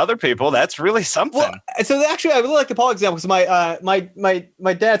 but to other people, that's really something. Well, so actually, I really like the Pollock example because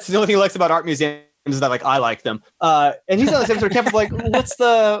my dad's the only thing he likes about art museums is that like I like them, and he's on the same sort of camp of like, what's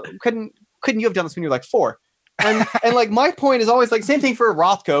the couldn't you have done this when you're like 4? And like my point is always like same thing for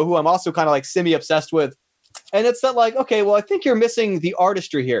Rothko, who I'm also kind of like semi obsessed with, and it's that like, okay, well, I think you're missing the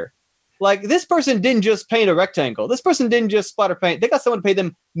artistry here. Like, this person didn't just paint a rectangle. This person didn't just splatter paint. They got someone to pay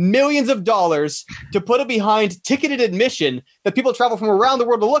them millions of dollars to put it behind ticketed admission that people travel from around the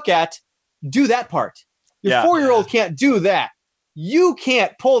world to look at. Do that part. Your 4-year-old can't do that. You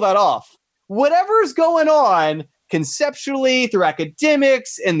can't pull that off. Whatever's going on conceptually through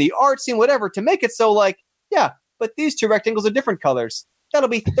academics and the art scene, whatever, to make it so like, yeah, but these 2 rectangles are different colors. That'll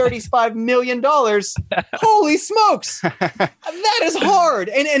be $35 million. Holy smokes. That is hard.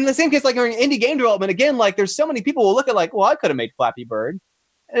 And in the same case, like in indie game development, again, like there's so many people who look at like, well, I could have made Flappy Bird.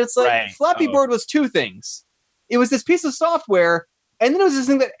 And it's like, right. Flappy Bird was 2 things. It was this piece of software, and then it was this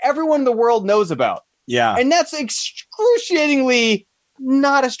thing that everyone in the world knows about. Yeah. And that's excruciatingly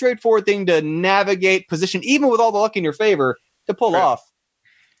not a straightforward thing to navigate, position, even with all the luck in your favor, to pull off.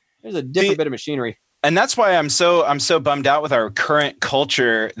 There's a different bit of machinery. And that's why I'm so bummed out with our current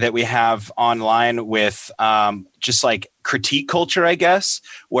culture that we have online with just like critique culture, I guess,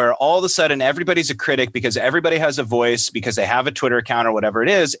 where all of a sudden everybody's a critic because everybody has a voice because they have a Twitter account or whatever it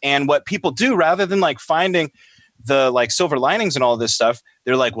is. And what people do, rather than like finding the like silver linings and all this stuff,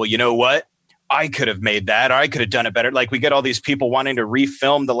 they're like, well, you know what? I could have made that, or I could have done it better. Like we get all these people wanting to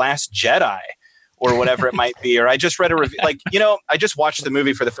refilm The Last Jedi or whatever it might be. Or I just read a review, like, I just watched the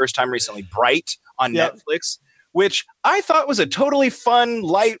movie for the first time recently, Bright on Netflix, which I thought was a totally fun,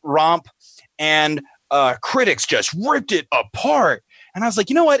 light romp, and critics just ripped it apart. And I was like,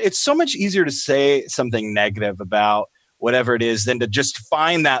 you know what? It's so much easier to say something negative about whatever it is than to just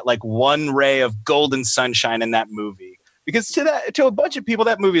find that like one ray of golden sunshine in that movie. Because to a bunch of people,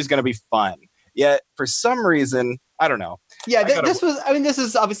 that movie is going to be fun. Yet for some reason, I don't know. Yeah, this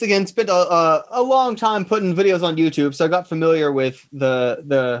is obviously, again, spent a long time putting videos on YouTube, so I got familiar with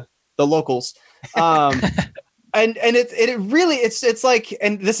the locals. And it really it's like,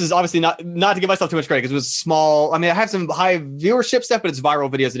 and this is obviously not to give myself too much credit because it was small. I mean, I have some high viewership stuff, but it's viral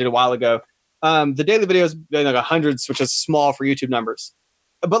videos I did a while ago. The daily videos, like hundreds, which is small for YouTube numbers.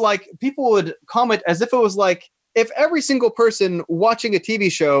 But like people would comment as if it was like if every single person watching a TV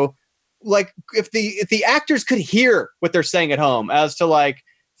show, like if the actors could hear what they're saying at home as to like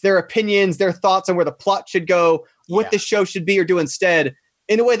their opinions, their thoughts on where the plot should go, what the show should be or do instead,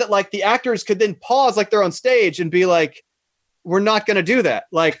 in a way that like the actors could then pause like they're on stage and be like, we're not going to do that.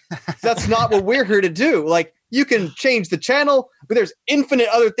 Like, that's not what we're here to do. Like, you can change the channel, but there's infinite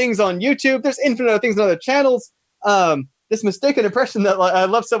other things on YouTube. There's infinite other things on other channels. This mistaken impression that like, I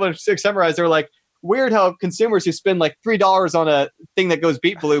love someone to summarize. They're like, weird how consumers who spend like $3 on a thing that goes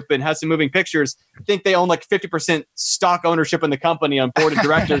beep bloop and has some moving pictures think they own like 50% stock ownership in the company on board of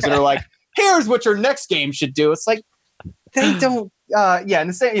directors and are like, here's what your next game should do. It's like, they don't, and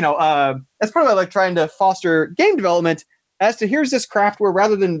the same, that's part of like trying to foster game development as to here's this craft where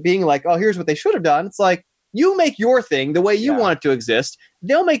rather than being like, oh, here's what they should have done. It's like, you make your thing the way you want it to exist.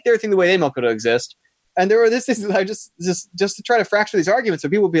 They'll make their thing the way they want it to exist. And there are this I just to try to fracture these arguments. So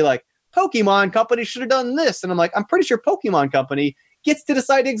people will be like, Pokemon Company should have done this. And I'm like, I'm pretty sure Pokemon Company gets to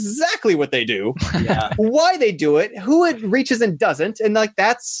decide exactly what they do, why they do it, who it reaches and doesn't. And like,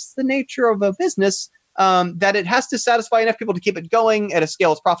 that's the nature of a business, that it has to satisfy enough people to keep it going at a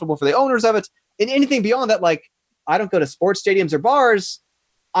scale that's profitable for the owners of it. And anything beyond that, like, I don't go to sports stadiums or bars.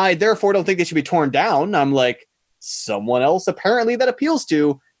 I therefore don't think they should be torn down. I'm like, someone else apparently that appeals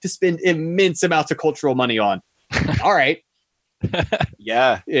to spend immense amounts of cultural money on. All right.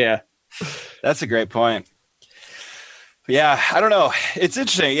 Yeah. That's a great point. Yeah, I don't know. It's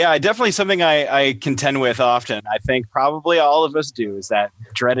interesting. Yeah, definitely something I contend with often. I think probably all of us do is that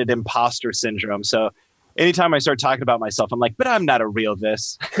dreaded imposter syndrome. So anytime I start talking about myself, I'm like, but I'm not a real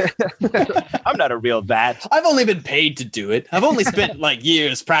this. I'm not a real that. I've only been paid to do it. I've only spent like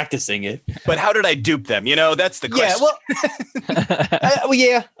years practicing it. But how did I dupe them? That's the question.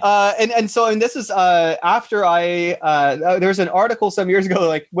 And this is after I there was an article some years ago,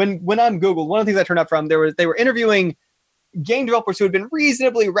 like when I'm Googled, one of the things I turned up from, they were interviewing game developers who had been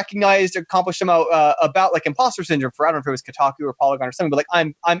reasonably recognized, accomplished somehow about like imposter syndrome for, I don't know if it was Kotaku or Polygon or something, but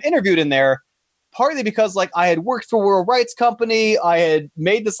like I'm interviewed in there partly because like I had worked for World Rights Company, I had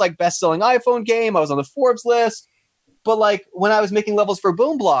made this like best-selling iPhone game, I was on the Forbes list, but like when I was making levels for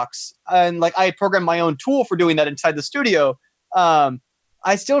Boom Blocks and like I had programmed my own tool for doing that inside the studio,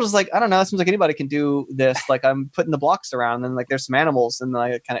 I still just like, I don't know, it seems like anybody can do this. Like I'm putting the blocks around and like there's some animals and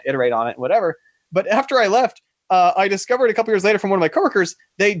I kind of iterate on it, whatever. But after I left, I discovered a couple years later from one of my coworkers,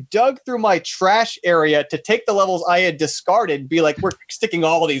 they dug through my trash area to take the levels I had discarded, be like, we're sticking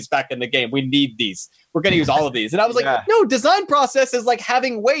all of these back in the game. We need these. We're going to use all of these. And I was like, no, design process is like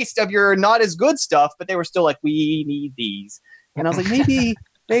having waste of your not as good stuff, but they were still like, we need these. And I was like,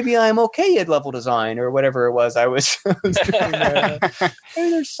 maybe I'm okay at level design or whatever it was I was doing there.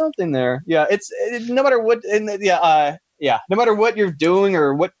 Maybe there's something there. Yeah, no matter what, no matter what you're doing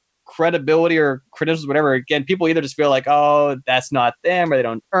or what credibility or credentials, whatever, again, people either just feel like, oh, that's not them, or they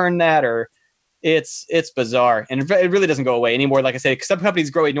don't earn that, or it's bizarre. And it really doesn't go away anymore. Like I said, some companies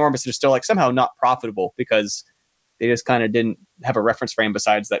grow enormous and are still like somehow not profitable because they just kind of didn't have a reference frame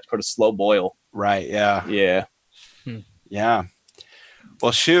besides that sort of slow boil. Right. Yeah. Yeah. Yeah.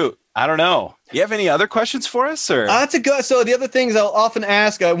 Well, shoot. I don't know. You have any other questions for us, or? That's a good. So the other things I'll often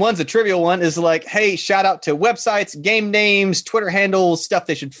ask, one's a trivial one, is like, hey, shout out to websites, game names, Twitter handles, stuff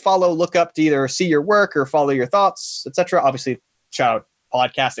they should follow, look up to either see your work or follow your thoughts, etc. Obviously, shout out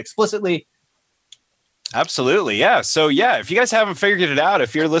podcast explicitly. Absolutely, yeah. So yeah, if you guys haven't figured it out,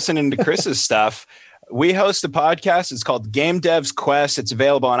 if you're listening to Chris's stuff, we host a podcast. It's called Game Devs Quest. It's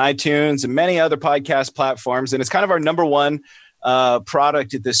available on iTunes and many other podcast platforms, and it's kind of our number one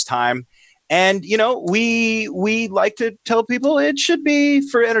product at this time. And, we like to tell people it should be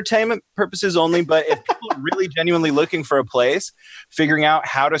for entertainment purposes only. But if people are really genuinely looking for a place, figuring out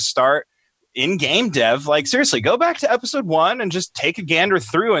how to start in game dev, like seriously, go back to episode 1 and just take a gander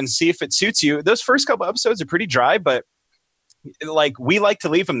through and see if it suits you. Those first couple episodes are pretty dry, but like we like to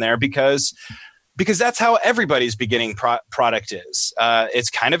leave them there because that's how everybody's beginning product is. It's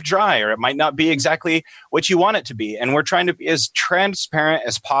kind of dry, or it might not be exactly what you want it to be. And we're trying to be as transparent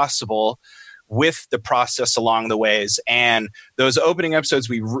as possible with the process along the ways. And those opening episodes,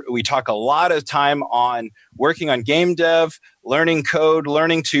 we talk a lot of time on working on game dev, learning code,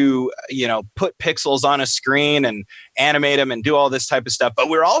 learning to, put pixels on a screen and animate them and do all this type of stuff. But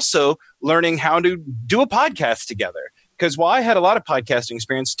we're also learning how to do a podcast together. Because while I had a lot of podcasting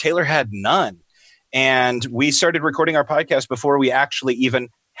experience, Taylor had none. And we started recording our podcast before we actually even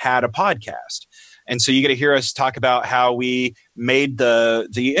had a podcast. And so you get to hear us talk about how we made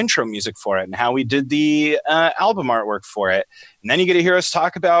the intro music for it and how we did the album artwork for it. And then you get to hear us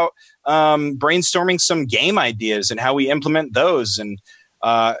talk about brainstorming some game ideas and how we implement those, and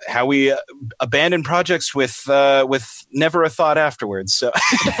how we abandon projects with never a thought afterwards. So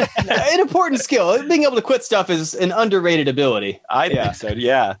an important skill. Being able to quit stuff is an underrated ability. I think so.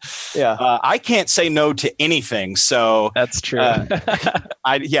 Yeah. I can't say no to anything. So that's true.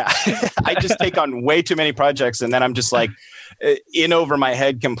 I just take on way too many projects, and then I'm just like in over my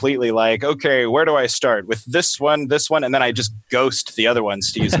head completely. Like, okay, where do I start with this one, and then I just ghost the other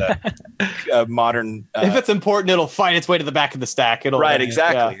ones, to use a modern. If it's important, it'll find its way to the back of the stack.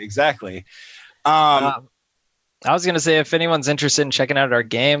 Exactly. I was going to say, if anyone's interested in checking out our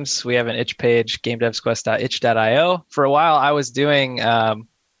games, we have an itch page, gamedevsquest.itch.io. For a while, I was doing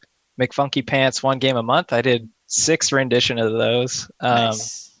McFunky Pants, one game a month. I did 6 rendition of those.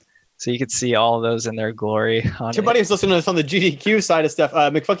 Nice. So you could see all of those in their glory. Everybody who's listening to us on the GDQ side of stuff,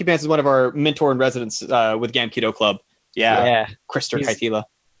 McFunky Pants is one of our mentor in residence with Gamketo Club. Yeah. Krister Kaitila.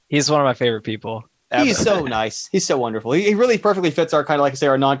 He's one of my favorite people. He's so nice. He's so wonderful. He really perfectly fits our kind of, like I say,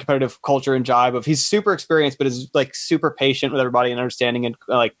 our non-competitive culture and jibe of he's super experienced, but is like super patient with everybody and understanding, and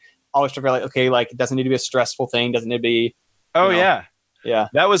like always trying to like, okay, like it doesn't need to be a stressful thing. Doesn't need to be. Yeah.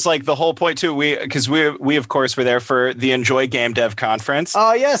 That was like the whole point too. We of course were there for the Enjoy Game Dev conference.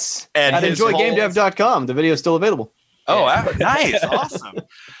 Oh yes. And at enjoygamedev.com. The video is still available. Oh, nice. Awesome.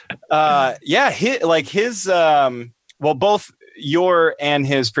 Both your and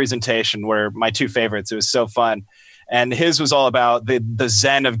his presentation were my two favorites. It was so fun. And his was all about the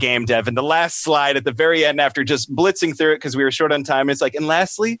zen of game dev. And the last slide at the very end, after just blitzing through it because we were short on time, it's like, and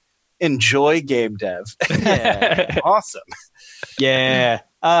lastly, enjoy game dev. Yeah. Awesome. Yeah.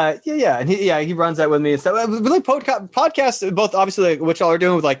 And he runs that with me. So really podcasts, both obviously like what y'all are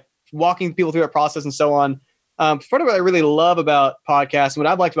doing with like walking people through that process and so on. Part of what I really love about podcasting, what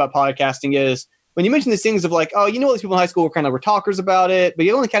I've liked about podcasting is when you mention these things of like, oh, you know, all these people in high school were talkers about it, but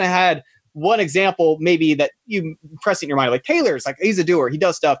you only kind of had one example maybe that you press in your mind, like Taylor's like, he's a doer, he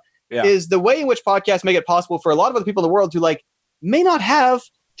does stuff, is the way in which podcasts make it possible for a lot of other people in the world to like may not have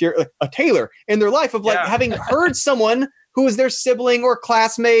a Taylor in their life of like having heard someone who is their sibling or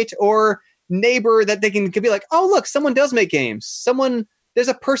classmate or neighbor that they can be like, oh, look, someone does make games. There's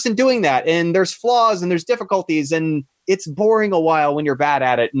a person doing that, and there's flaws and there's difficulties, and it's boring a while when you're bad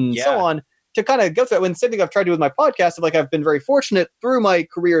at it, and so on. To kind of go through that, when same thing I've tried to do with my podcast, of like I've been very fortunate through my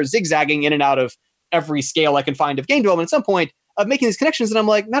career zigzagging in and out of every scale I can find of game development at some point of making these connections, and I'm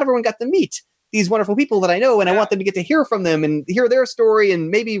like, not everyone got to meet these wonderful people that I know, and I want them to get to hear from them and hear their story and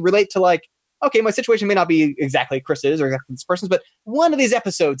maybe relate to like, okay, my situation may not be exactly Chris's or exactly this person's, but one of these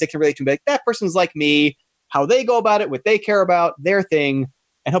episodes they can relate to, like that person's like me, how they go about it, what they care about, their thing,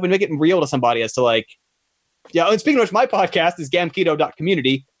 and hoping to make it real to somebody as to like, and speaking of which, my podcast is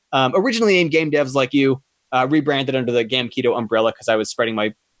gamketo.community. Originally named Game Devs Like You, rebranded under the Gamketo umbrella because I was spreading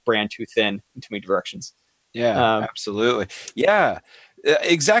my brand too thin in too many directions. Yeah, absolutely. Yeah,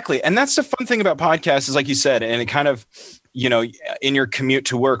 exactly. And that's the fun thing about podcasts is like you said, and it kind of, in your commute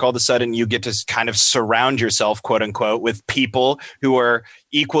to work, all of a sudden you get to kind of surround yourself, quote unquote, with people who are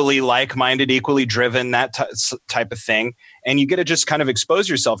equally like-minded, equally driven, that type of thing. And you get to just kind of expose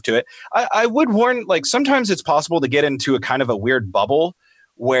yourself to it. I would warn, like sometimes it's possible to get into a kind of a weird bubble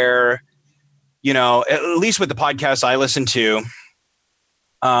where, at least with the podcasts I listen to,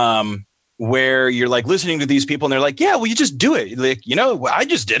 where you're like listening to these people and they're like, yeah, well, you just do it. Like, I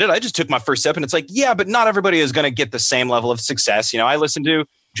just did it. I just took my first step. And it's like, yeah, but not everybody is going to get the same level of success. I listen to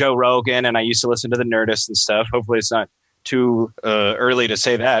Joe Rogan and I used to listen to the Nerdist and stuff. Hopefully it's not too early to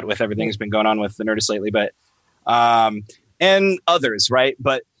say that with everything that's been going on with the Nerdist lately, but, and others, right?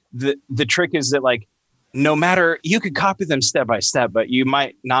 But the trick is that like, no matter, you could copy them step by step, but you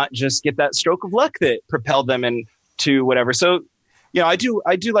might not just get that stroke of luck that propelled them into whatever. So, I do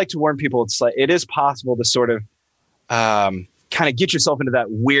like to warn people. It's like, it is possible to sort of kind of get yourself into that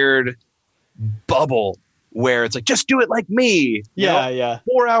weird bubble where it's like, just do it like me. You know? Yeah.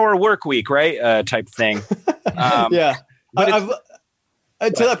 4-hour work week, right? Type thing. Yeah. But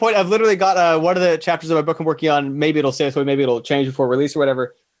To that point, I've literally got one of the chapters of my book I'm working on. Maybe it'll stay this way, maybe it'll change before release or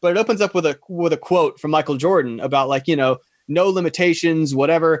whatever. But it opens up with a quote from Michael Jordan about like, you know, no limitations,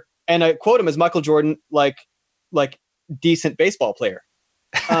 whatever. And I quote him as Michael Jordan, like decent baseball player.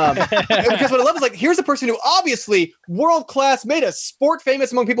 Because what I love is like, here's a person who obviously world class, made a sport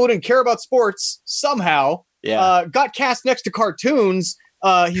famous among people who didn't care about sports somehow. Yeah. Got cast next to cartoons.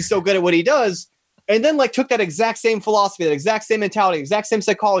 He's so good at what he does. And then like took that exact same philosophy, that exact same mentality, exact same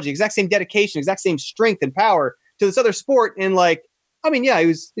psychology, exact same dedication, exact same strength and power to this other sport. And like, I mean, yeah,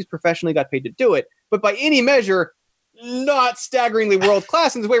 he's professionally got paid to do it, but by any measure, not staggeringly world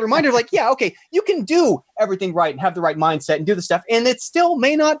class in this way. Reminder of like, yeah, okay, you can do everything right and have the right mindset and do the stuff. And it still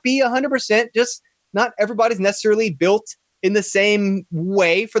may not be 100%. Just not everybody's necessarily built in the same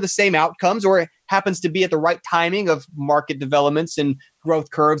way for the same outcomes, or it happens to be at the right timing of market developments and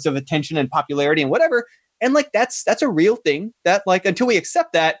growth curves of attention and popularity and whatever. And like, that's a real thing that like, until we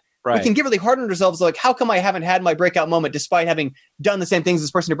accept that, Right. we can get really hard on ourselves. Like, how come I haven't had my breakout moment despite having done the same things as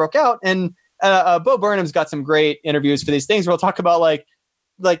this person who broke out? And Bo Burnham's got some great interviews for these things where we'll talk about like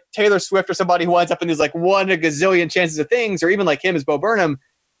Taylor Swift or somebody who winds up in these like 1 in a gazillion chances of things, or even like him as Bo Burnham,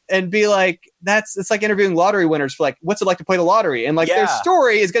 and be like, it's like interviewing lottery winners for like, what's it like to play the lottery? And like their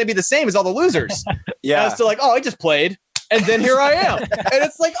story is going to be the same as all the losers. Yeah. And it's still like, oh, I just played and then here I am. And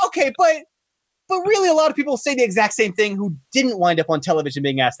it's like, okay, but really a lot of people say the exact same thing who didn't wind up on television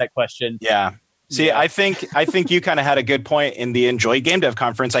being asked that question. Yeah. See, yeah. I think you kind of had a good point in the Enjoy Game Dev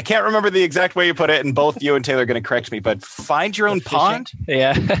conference. I can't remember the exact way you put it, and both you and Taylor are going to correct me, but find your own pond?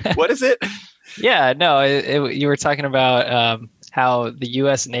 Yeah. What is it? Yeah, no, you were talking about how the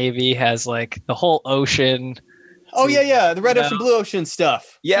U.S. Navy has like the whole ocean. Oh, yeah. The Red Ocean, Blue Ocean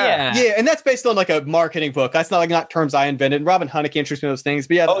stuff. Yeah. And that's based on like a marketing book. That's not terms I invented. Robin Hunnick introduced me to those things.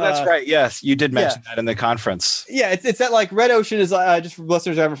 But yeah. Oh, that's right. Yes, you did mention that in the conference. Yeah, it's that like Red Ocean is just for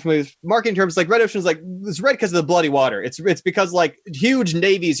listeners who are familiar with marketing terms. Like Red Ocean is like, it's red because of the bloody water. It's because like huge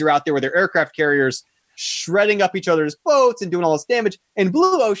navies are out there with their aircraft carriers shredding up each other's boats and doing all this damage. And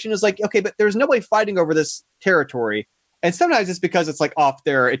Blue Ocean is like, okay, but there's nobody fighting over this territory. And sometimes it's because it's like off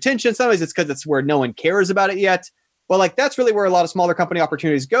their attention. Sometimes it's because it's where no one cares about it yet. Well, like that's really where a lot of smaller company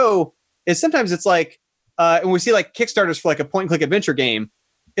opportunities go, is sometimes it's like, and we see like Kickstarters for like a point and click adventure game.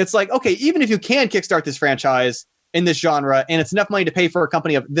 It's like, okay, even if you can kickstart this franchise in this genre and it's enough money to pay for a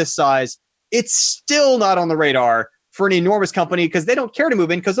company of this size, it's still not on the radar for an enormous company because they don't care to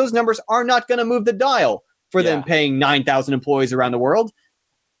move in, because those numbers are not going to move the dial for them paying 9,000 employees around the world.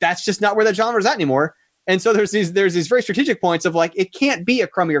 That's just not where the genre is at anymore. And so there's these very strategic points of like, it can't be a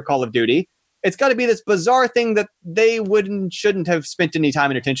crummier Call of Duty. It's got to be this bizarre thing that they shouldn't have spent any time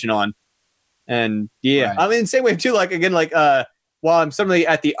and attention on. And right. I mean, same way too, like, again, like, while I'm suddenly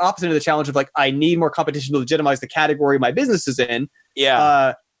at the opposite of the challenge of like, I need more competition to legitimize the category my business is in.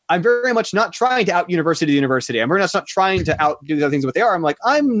 Yeah. I'm very much not trying to out university to university. I'm very much not trying to outdo the other things what they are. I'm like,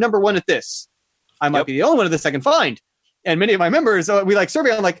 I'm number one at this. I might be the only one of this I can find. And many of my members, we like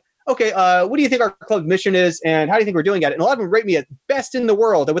survey. I'm like, okay, what do you think our club mission is, and how do you think we're doing at it? And a lot of them rate me at best in the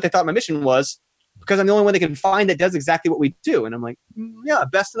world at what they thought my mission was, because I'm the only one they can find that does exactly what we do. And I'm like, yeah,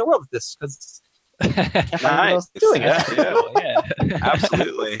 best in the world at this, because nice. Doing it.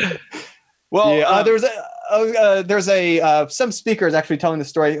 Absolutely. Well, there's some speakers actually telling the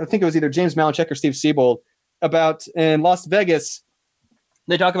story. I think it was either James Malinchak or Steve Siebold about in Las Vegas.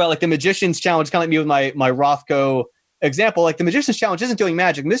 They talk about like the Magician's Challenge, kind of like me with my Rothko example. Like the Magician's Challenge isn't doing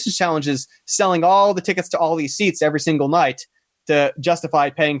magic. Magician's Challenge is selling all the tickets to all these seats every single night to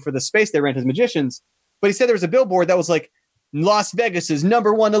justify paying for the space they rent as magicians. But he said there was a billboard that was like Las Vegas's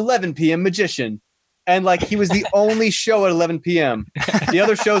 #1 11 p.m. magician. And like he was the only show at 11 p.m. The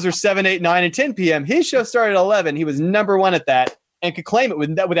other shows are 7, 8, 9, and 10 p.m. His show started at 11. He was #1 at that and could claim it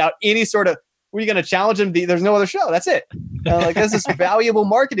without any sort of, were you going to challenge him? There's no other show. That's it. Like that's this valuable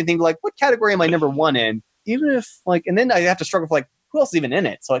marketing thing. Like, what category am I #1 in? Even if like, and then I have to struggle for like, who else is even in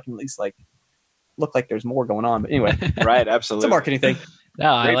it? So I can at least like look like there's more going on. But anyway, right. Absolutely. It's a marketing thing.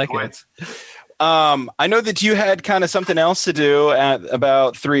 No, I like it. I know that you had kind of something else to do at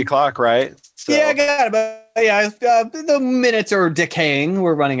about 3:00, right? So. Yeah, I got it. The minutes are decaying.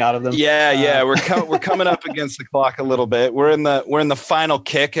 We're running out of them. Yeah. We're coming up against the clock a little bit. We're in the final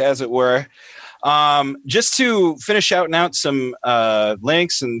kick, as it were. Just to finish shouting out some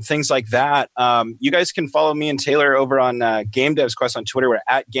links and things like that. You guys can follow me and Taylor over on Game Devs Quest on Twitter. We're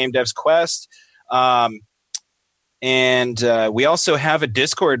at Game Devs Quest. And we also have a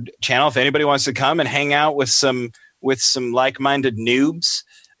Discord channel if anybody wants to come and hang out with some like-minded noobs.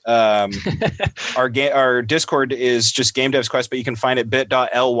 Our Discord is just Game Devs Quest, but you can find it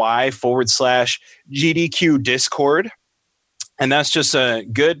bit.ly/GDQ Discord. And that's just a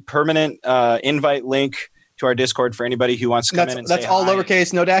good permanent invite link to our Discord for anybody who wants to come in and that's say all hi.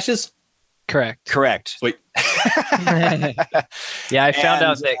 Lowercase, no dashes? Correct. Sweet. Yeah, I found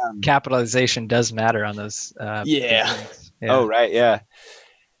out that capitalization does matter on those. Yeah. Yeah. Oh, right. Yeah.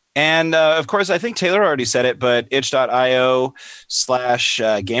 And of course, I think Taylor already said it, but itch.io/Game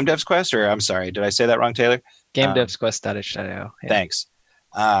Devs Quest, or I'm sorry, did I say that wrong, Taylor? GameDevsQuest.itch.io. Yeah. Thanks.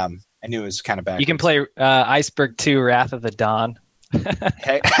 I knew it was kind of backwards. You can play Iceberg 2 Wrath of the Dawn.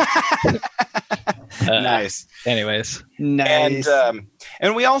 Hey. Nice. Anyways. Nice.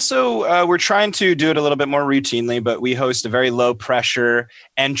 And we also we're trying to do it a little bit more routinely, but we host a very low pressure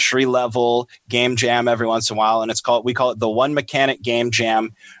entry level game jam every once in a while, and we call it the One Mechanic Game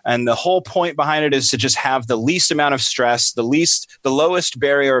Jam. And the whole point behind it is to just have the least amount of stress, the lowest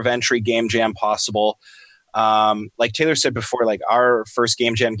barrier of entry game jam possible. Like Taylor said before, like our first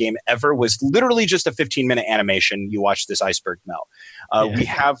game jam game ever was literally just a 15-minute animation. You watch this iceberg melt. We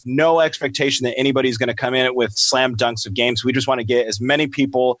have no expectation that anybody's going to come in with slam dunks of games. We just want to get as many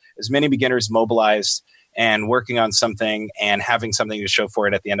people, as many beginners mobilized and working on something and having something to show for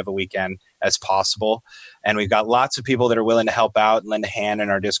it at the end of a weekend as possible. And we've got lots of people that are willing to help out and lend a hand in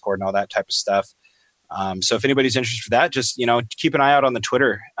our Discord and all that type of stuff. So if anybody's interested for that, just, keep an eye out on the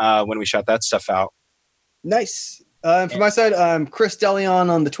Twitter when we shout that stuff out. Nice. From my side, I'm Chris Deleon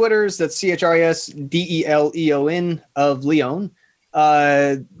on the Twitters. That's CHRISDELEON of Leon.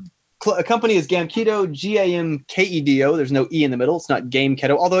 A company is Gamkedo, GAMKEDO. There's no E in the middle. It's not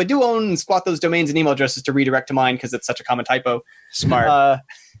GameKedo. Although I do own and squat those domains and email addresses to redirect to mine because it's such a common typo. Smart.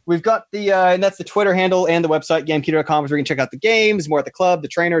 We've got and that's the Twitter handle and the website, gamekedo.com, where you can check out the games, more at the club, the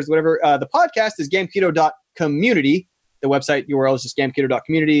trainers, whatever. The podcast is gamekedo.community. The website URL is just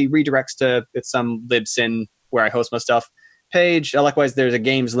gamekedo.community. Redirects to some libsyn where I host my stuff page. Likewise, there's a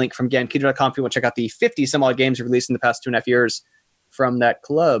games link from gamekedo.com if you want to check out the 50 some odd games released in the past 2.5 years from that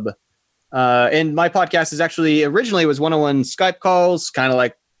club. And my podcast is actually originally was one-on-one Skype calls, kind of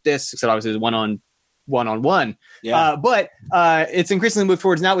like this, except obviously it was one-on-one. Yeah. But it's increasingly moved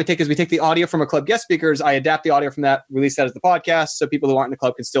forwards now. We take the audio from our club guest speakers. I adapt the audio from that, release that as the podcast, so people who aren't in the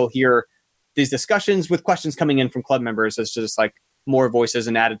club can still hear these discussions with questions coming in from club members. It's just like more voices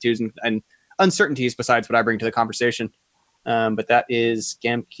and attitudes and uncertainties besides what I bring to the conversation. But that is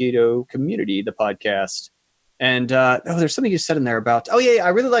Gamkedo Community, the podcast. And there's something you said in there about, I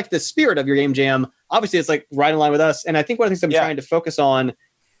really like the spirit of your game jam. Obviously, it's like right in line with us. And I think one of the things I'm trying to focus on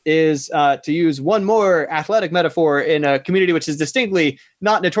is to use one more athletic metaphor in a community which is distinctly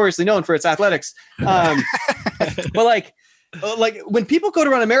not notoriously known for its athletics. But like when people go to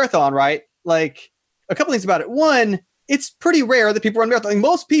run a marathon, right? Like a couple things about it. One, it's pretty rare that people run marathons. Like,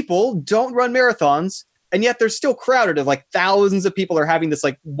 most people don't run marathons, and yet they're still crowded of like thousands of people are having this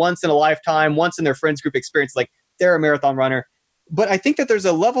like once in a lifetime, once in their friends group experience. Like they're a marathon runner. But I think that there's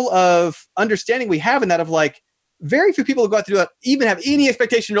a level of understanding we have in that of like very few people who go out to do that even have any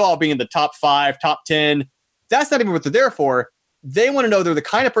expectation at all of being in the top 5, top 10. That's not even what they're there for. They want to know they're the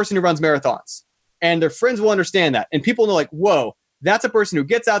kind of person who runs marathons, and their friends will understand that. And people know like, whoa, that's a person who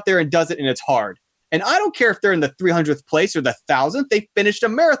gets out there and does it, and it's hard. And I don't care if they're in the 300th place or the 1,000th. They finished a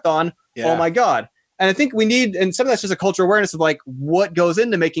marathon. Yeah. Oh, my God. And I think we need, and some of that's just a cultural awareness of like what goes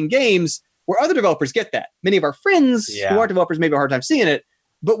into making games where other developers get that. Many of our friends who aren't developers maybe have a hard time seeing it,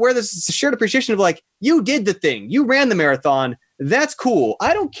 but where there's a shared appreciation of like, you did the thing. You ran the marathon. That's cool.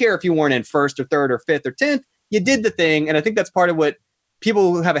 I don't care if you weren't in first or third or fifth or 10th. You did the thing. And I think that's part of what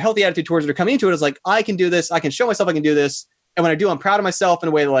people who have a healthy attitude towards it are coming into it is like, I can do this. I can show myself I can do this. And when I do, I'm proud of myself in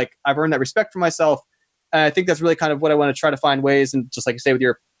a way that like I've earned that respect for myself. And I think that's really kind of what I want to try to find ways. And just like you say with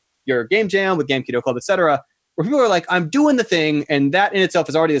your game jam, with Gamkedo Club, etc., where people are like, I'm doing the thing. And that in itself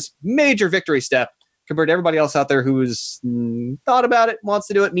is already this major victory step compared to everybody else out there who's thought about it, wants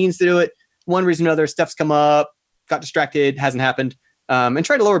to do it, means to do it. One reason or another, stuff's come up, got distracted, hasn't happened. And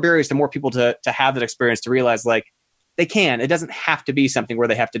try to lower barriers to more people to have that experience, to realize like they can. It doesn't have to be something where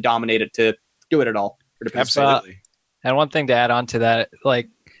they have to dominate it to do it at all. Absolutely. And one thing to add on to that, like,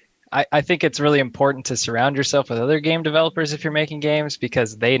 I think it's really important to surround yourself with other game developers if you're making games,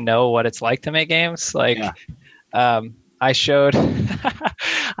 because they know what it's like to make games. Like, I showed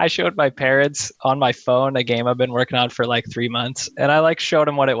my parents on my phone a game I've been working on for like 3 months, and I like showed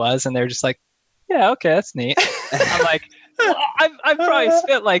them what it was, and they're just like, "Yeah, okay, that's neat." I'm like, well, I've probably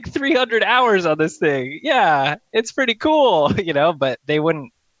spent like 300 hours on this thing. Yeah, it's pretty cool, But they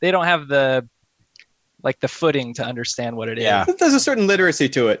don't have the footing to understand what it is. There's a certain literacy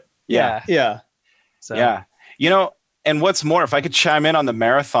to it. Yeah. Yeah. So. Yeah. And what's more, if I could chime in on the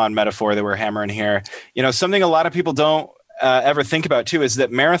marathon metaphor that we're hammering here, something a lot of people don't ever think about too is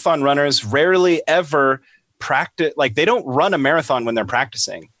that marathon runners rarely ever practice. Like they don't run a marathon when they're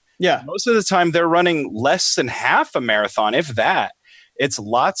practicing. Yeah. Most of the time they're running less than half a marathon, if that. It's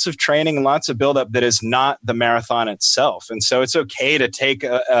lots of training and lots of buildup that is not the marathon itself. And so it's okay to take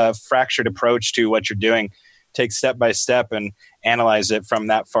a fractured approach to what you're doing, take step by step and analyze it from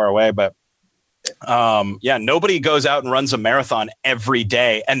that far away. But nobody goes out and runs a marathon every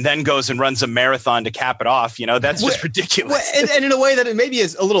day and then goes and runs a marathon to cap it off. That's just ridiculous. And in a way that it maybe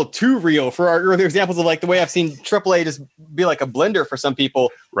is a little too real for our earlier examples of like the way I've seen AAA just be like a blender for some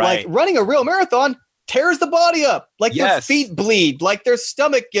people. Right. Like running a real marathon tears the body up. Like their feet bleed, like their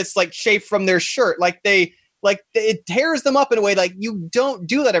stomach gets like chafed from their shirt. It tears them up in a way like you don't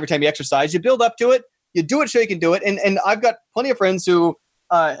do that every time you exercise. You build up to it. You do it so you can do it. And I've got plenty of friends who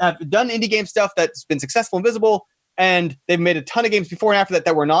have done indie game stuff that's been successful and visible, and they've made a ton of games before and after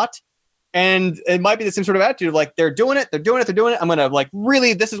that were not. And it might be the same sort of attitude of like, they're doing it. I'm going to like,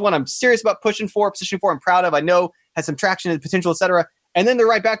 really, this is what I'm serious about positioning for, I'm proud of, I know has some traction and potential, etc. And then they're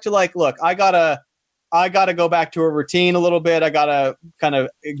right back to like, look, I gotta go back to a routine a little bit. I gotta kind of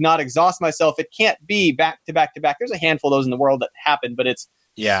not exhaust myself. It can't be back to back to back. There's a handful of those in the world that happen, but it's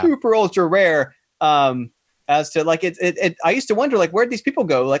super ultra rare. As to like I used to wonder like, where'd these people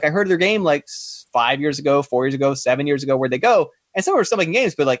go? Like I heard their game like 5 years ago, 4 years ago, 7 years ago, where'd they go? And some were still making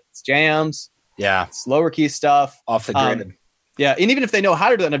games, but like it's jams, it's lower key stuff off the grid. And even if they know how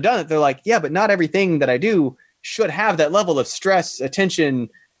to do it and have done it, they're like, yeah, but not everything that I do should have that level of stress, attention,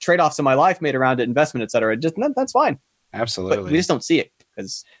 trade-offs in my life made around it, investment, etc. Just that's fine. Absolutely. But we just don't see it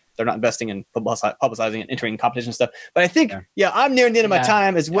because they're not investing in publicizing and entering competition stuff. But I think, I'm nearing the end of my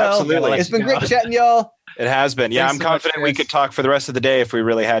time as well. Absolutely. It's been great chatting, y'all. It has been. Yeah, Thanks I'm confident we could talk for the rest of the day if we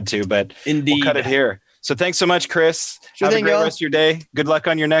really had to, but Indeed. We'll cut it here. So thanks so much, Chris. Sure Have thing, a great y'all. rest of your day. Good luck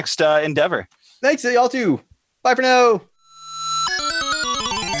on your next endeavor. Thanks to y'all too. Bye for now.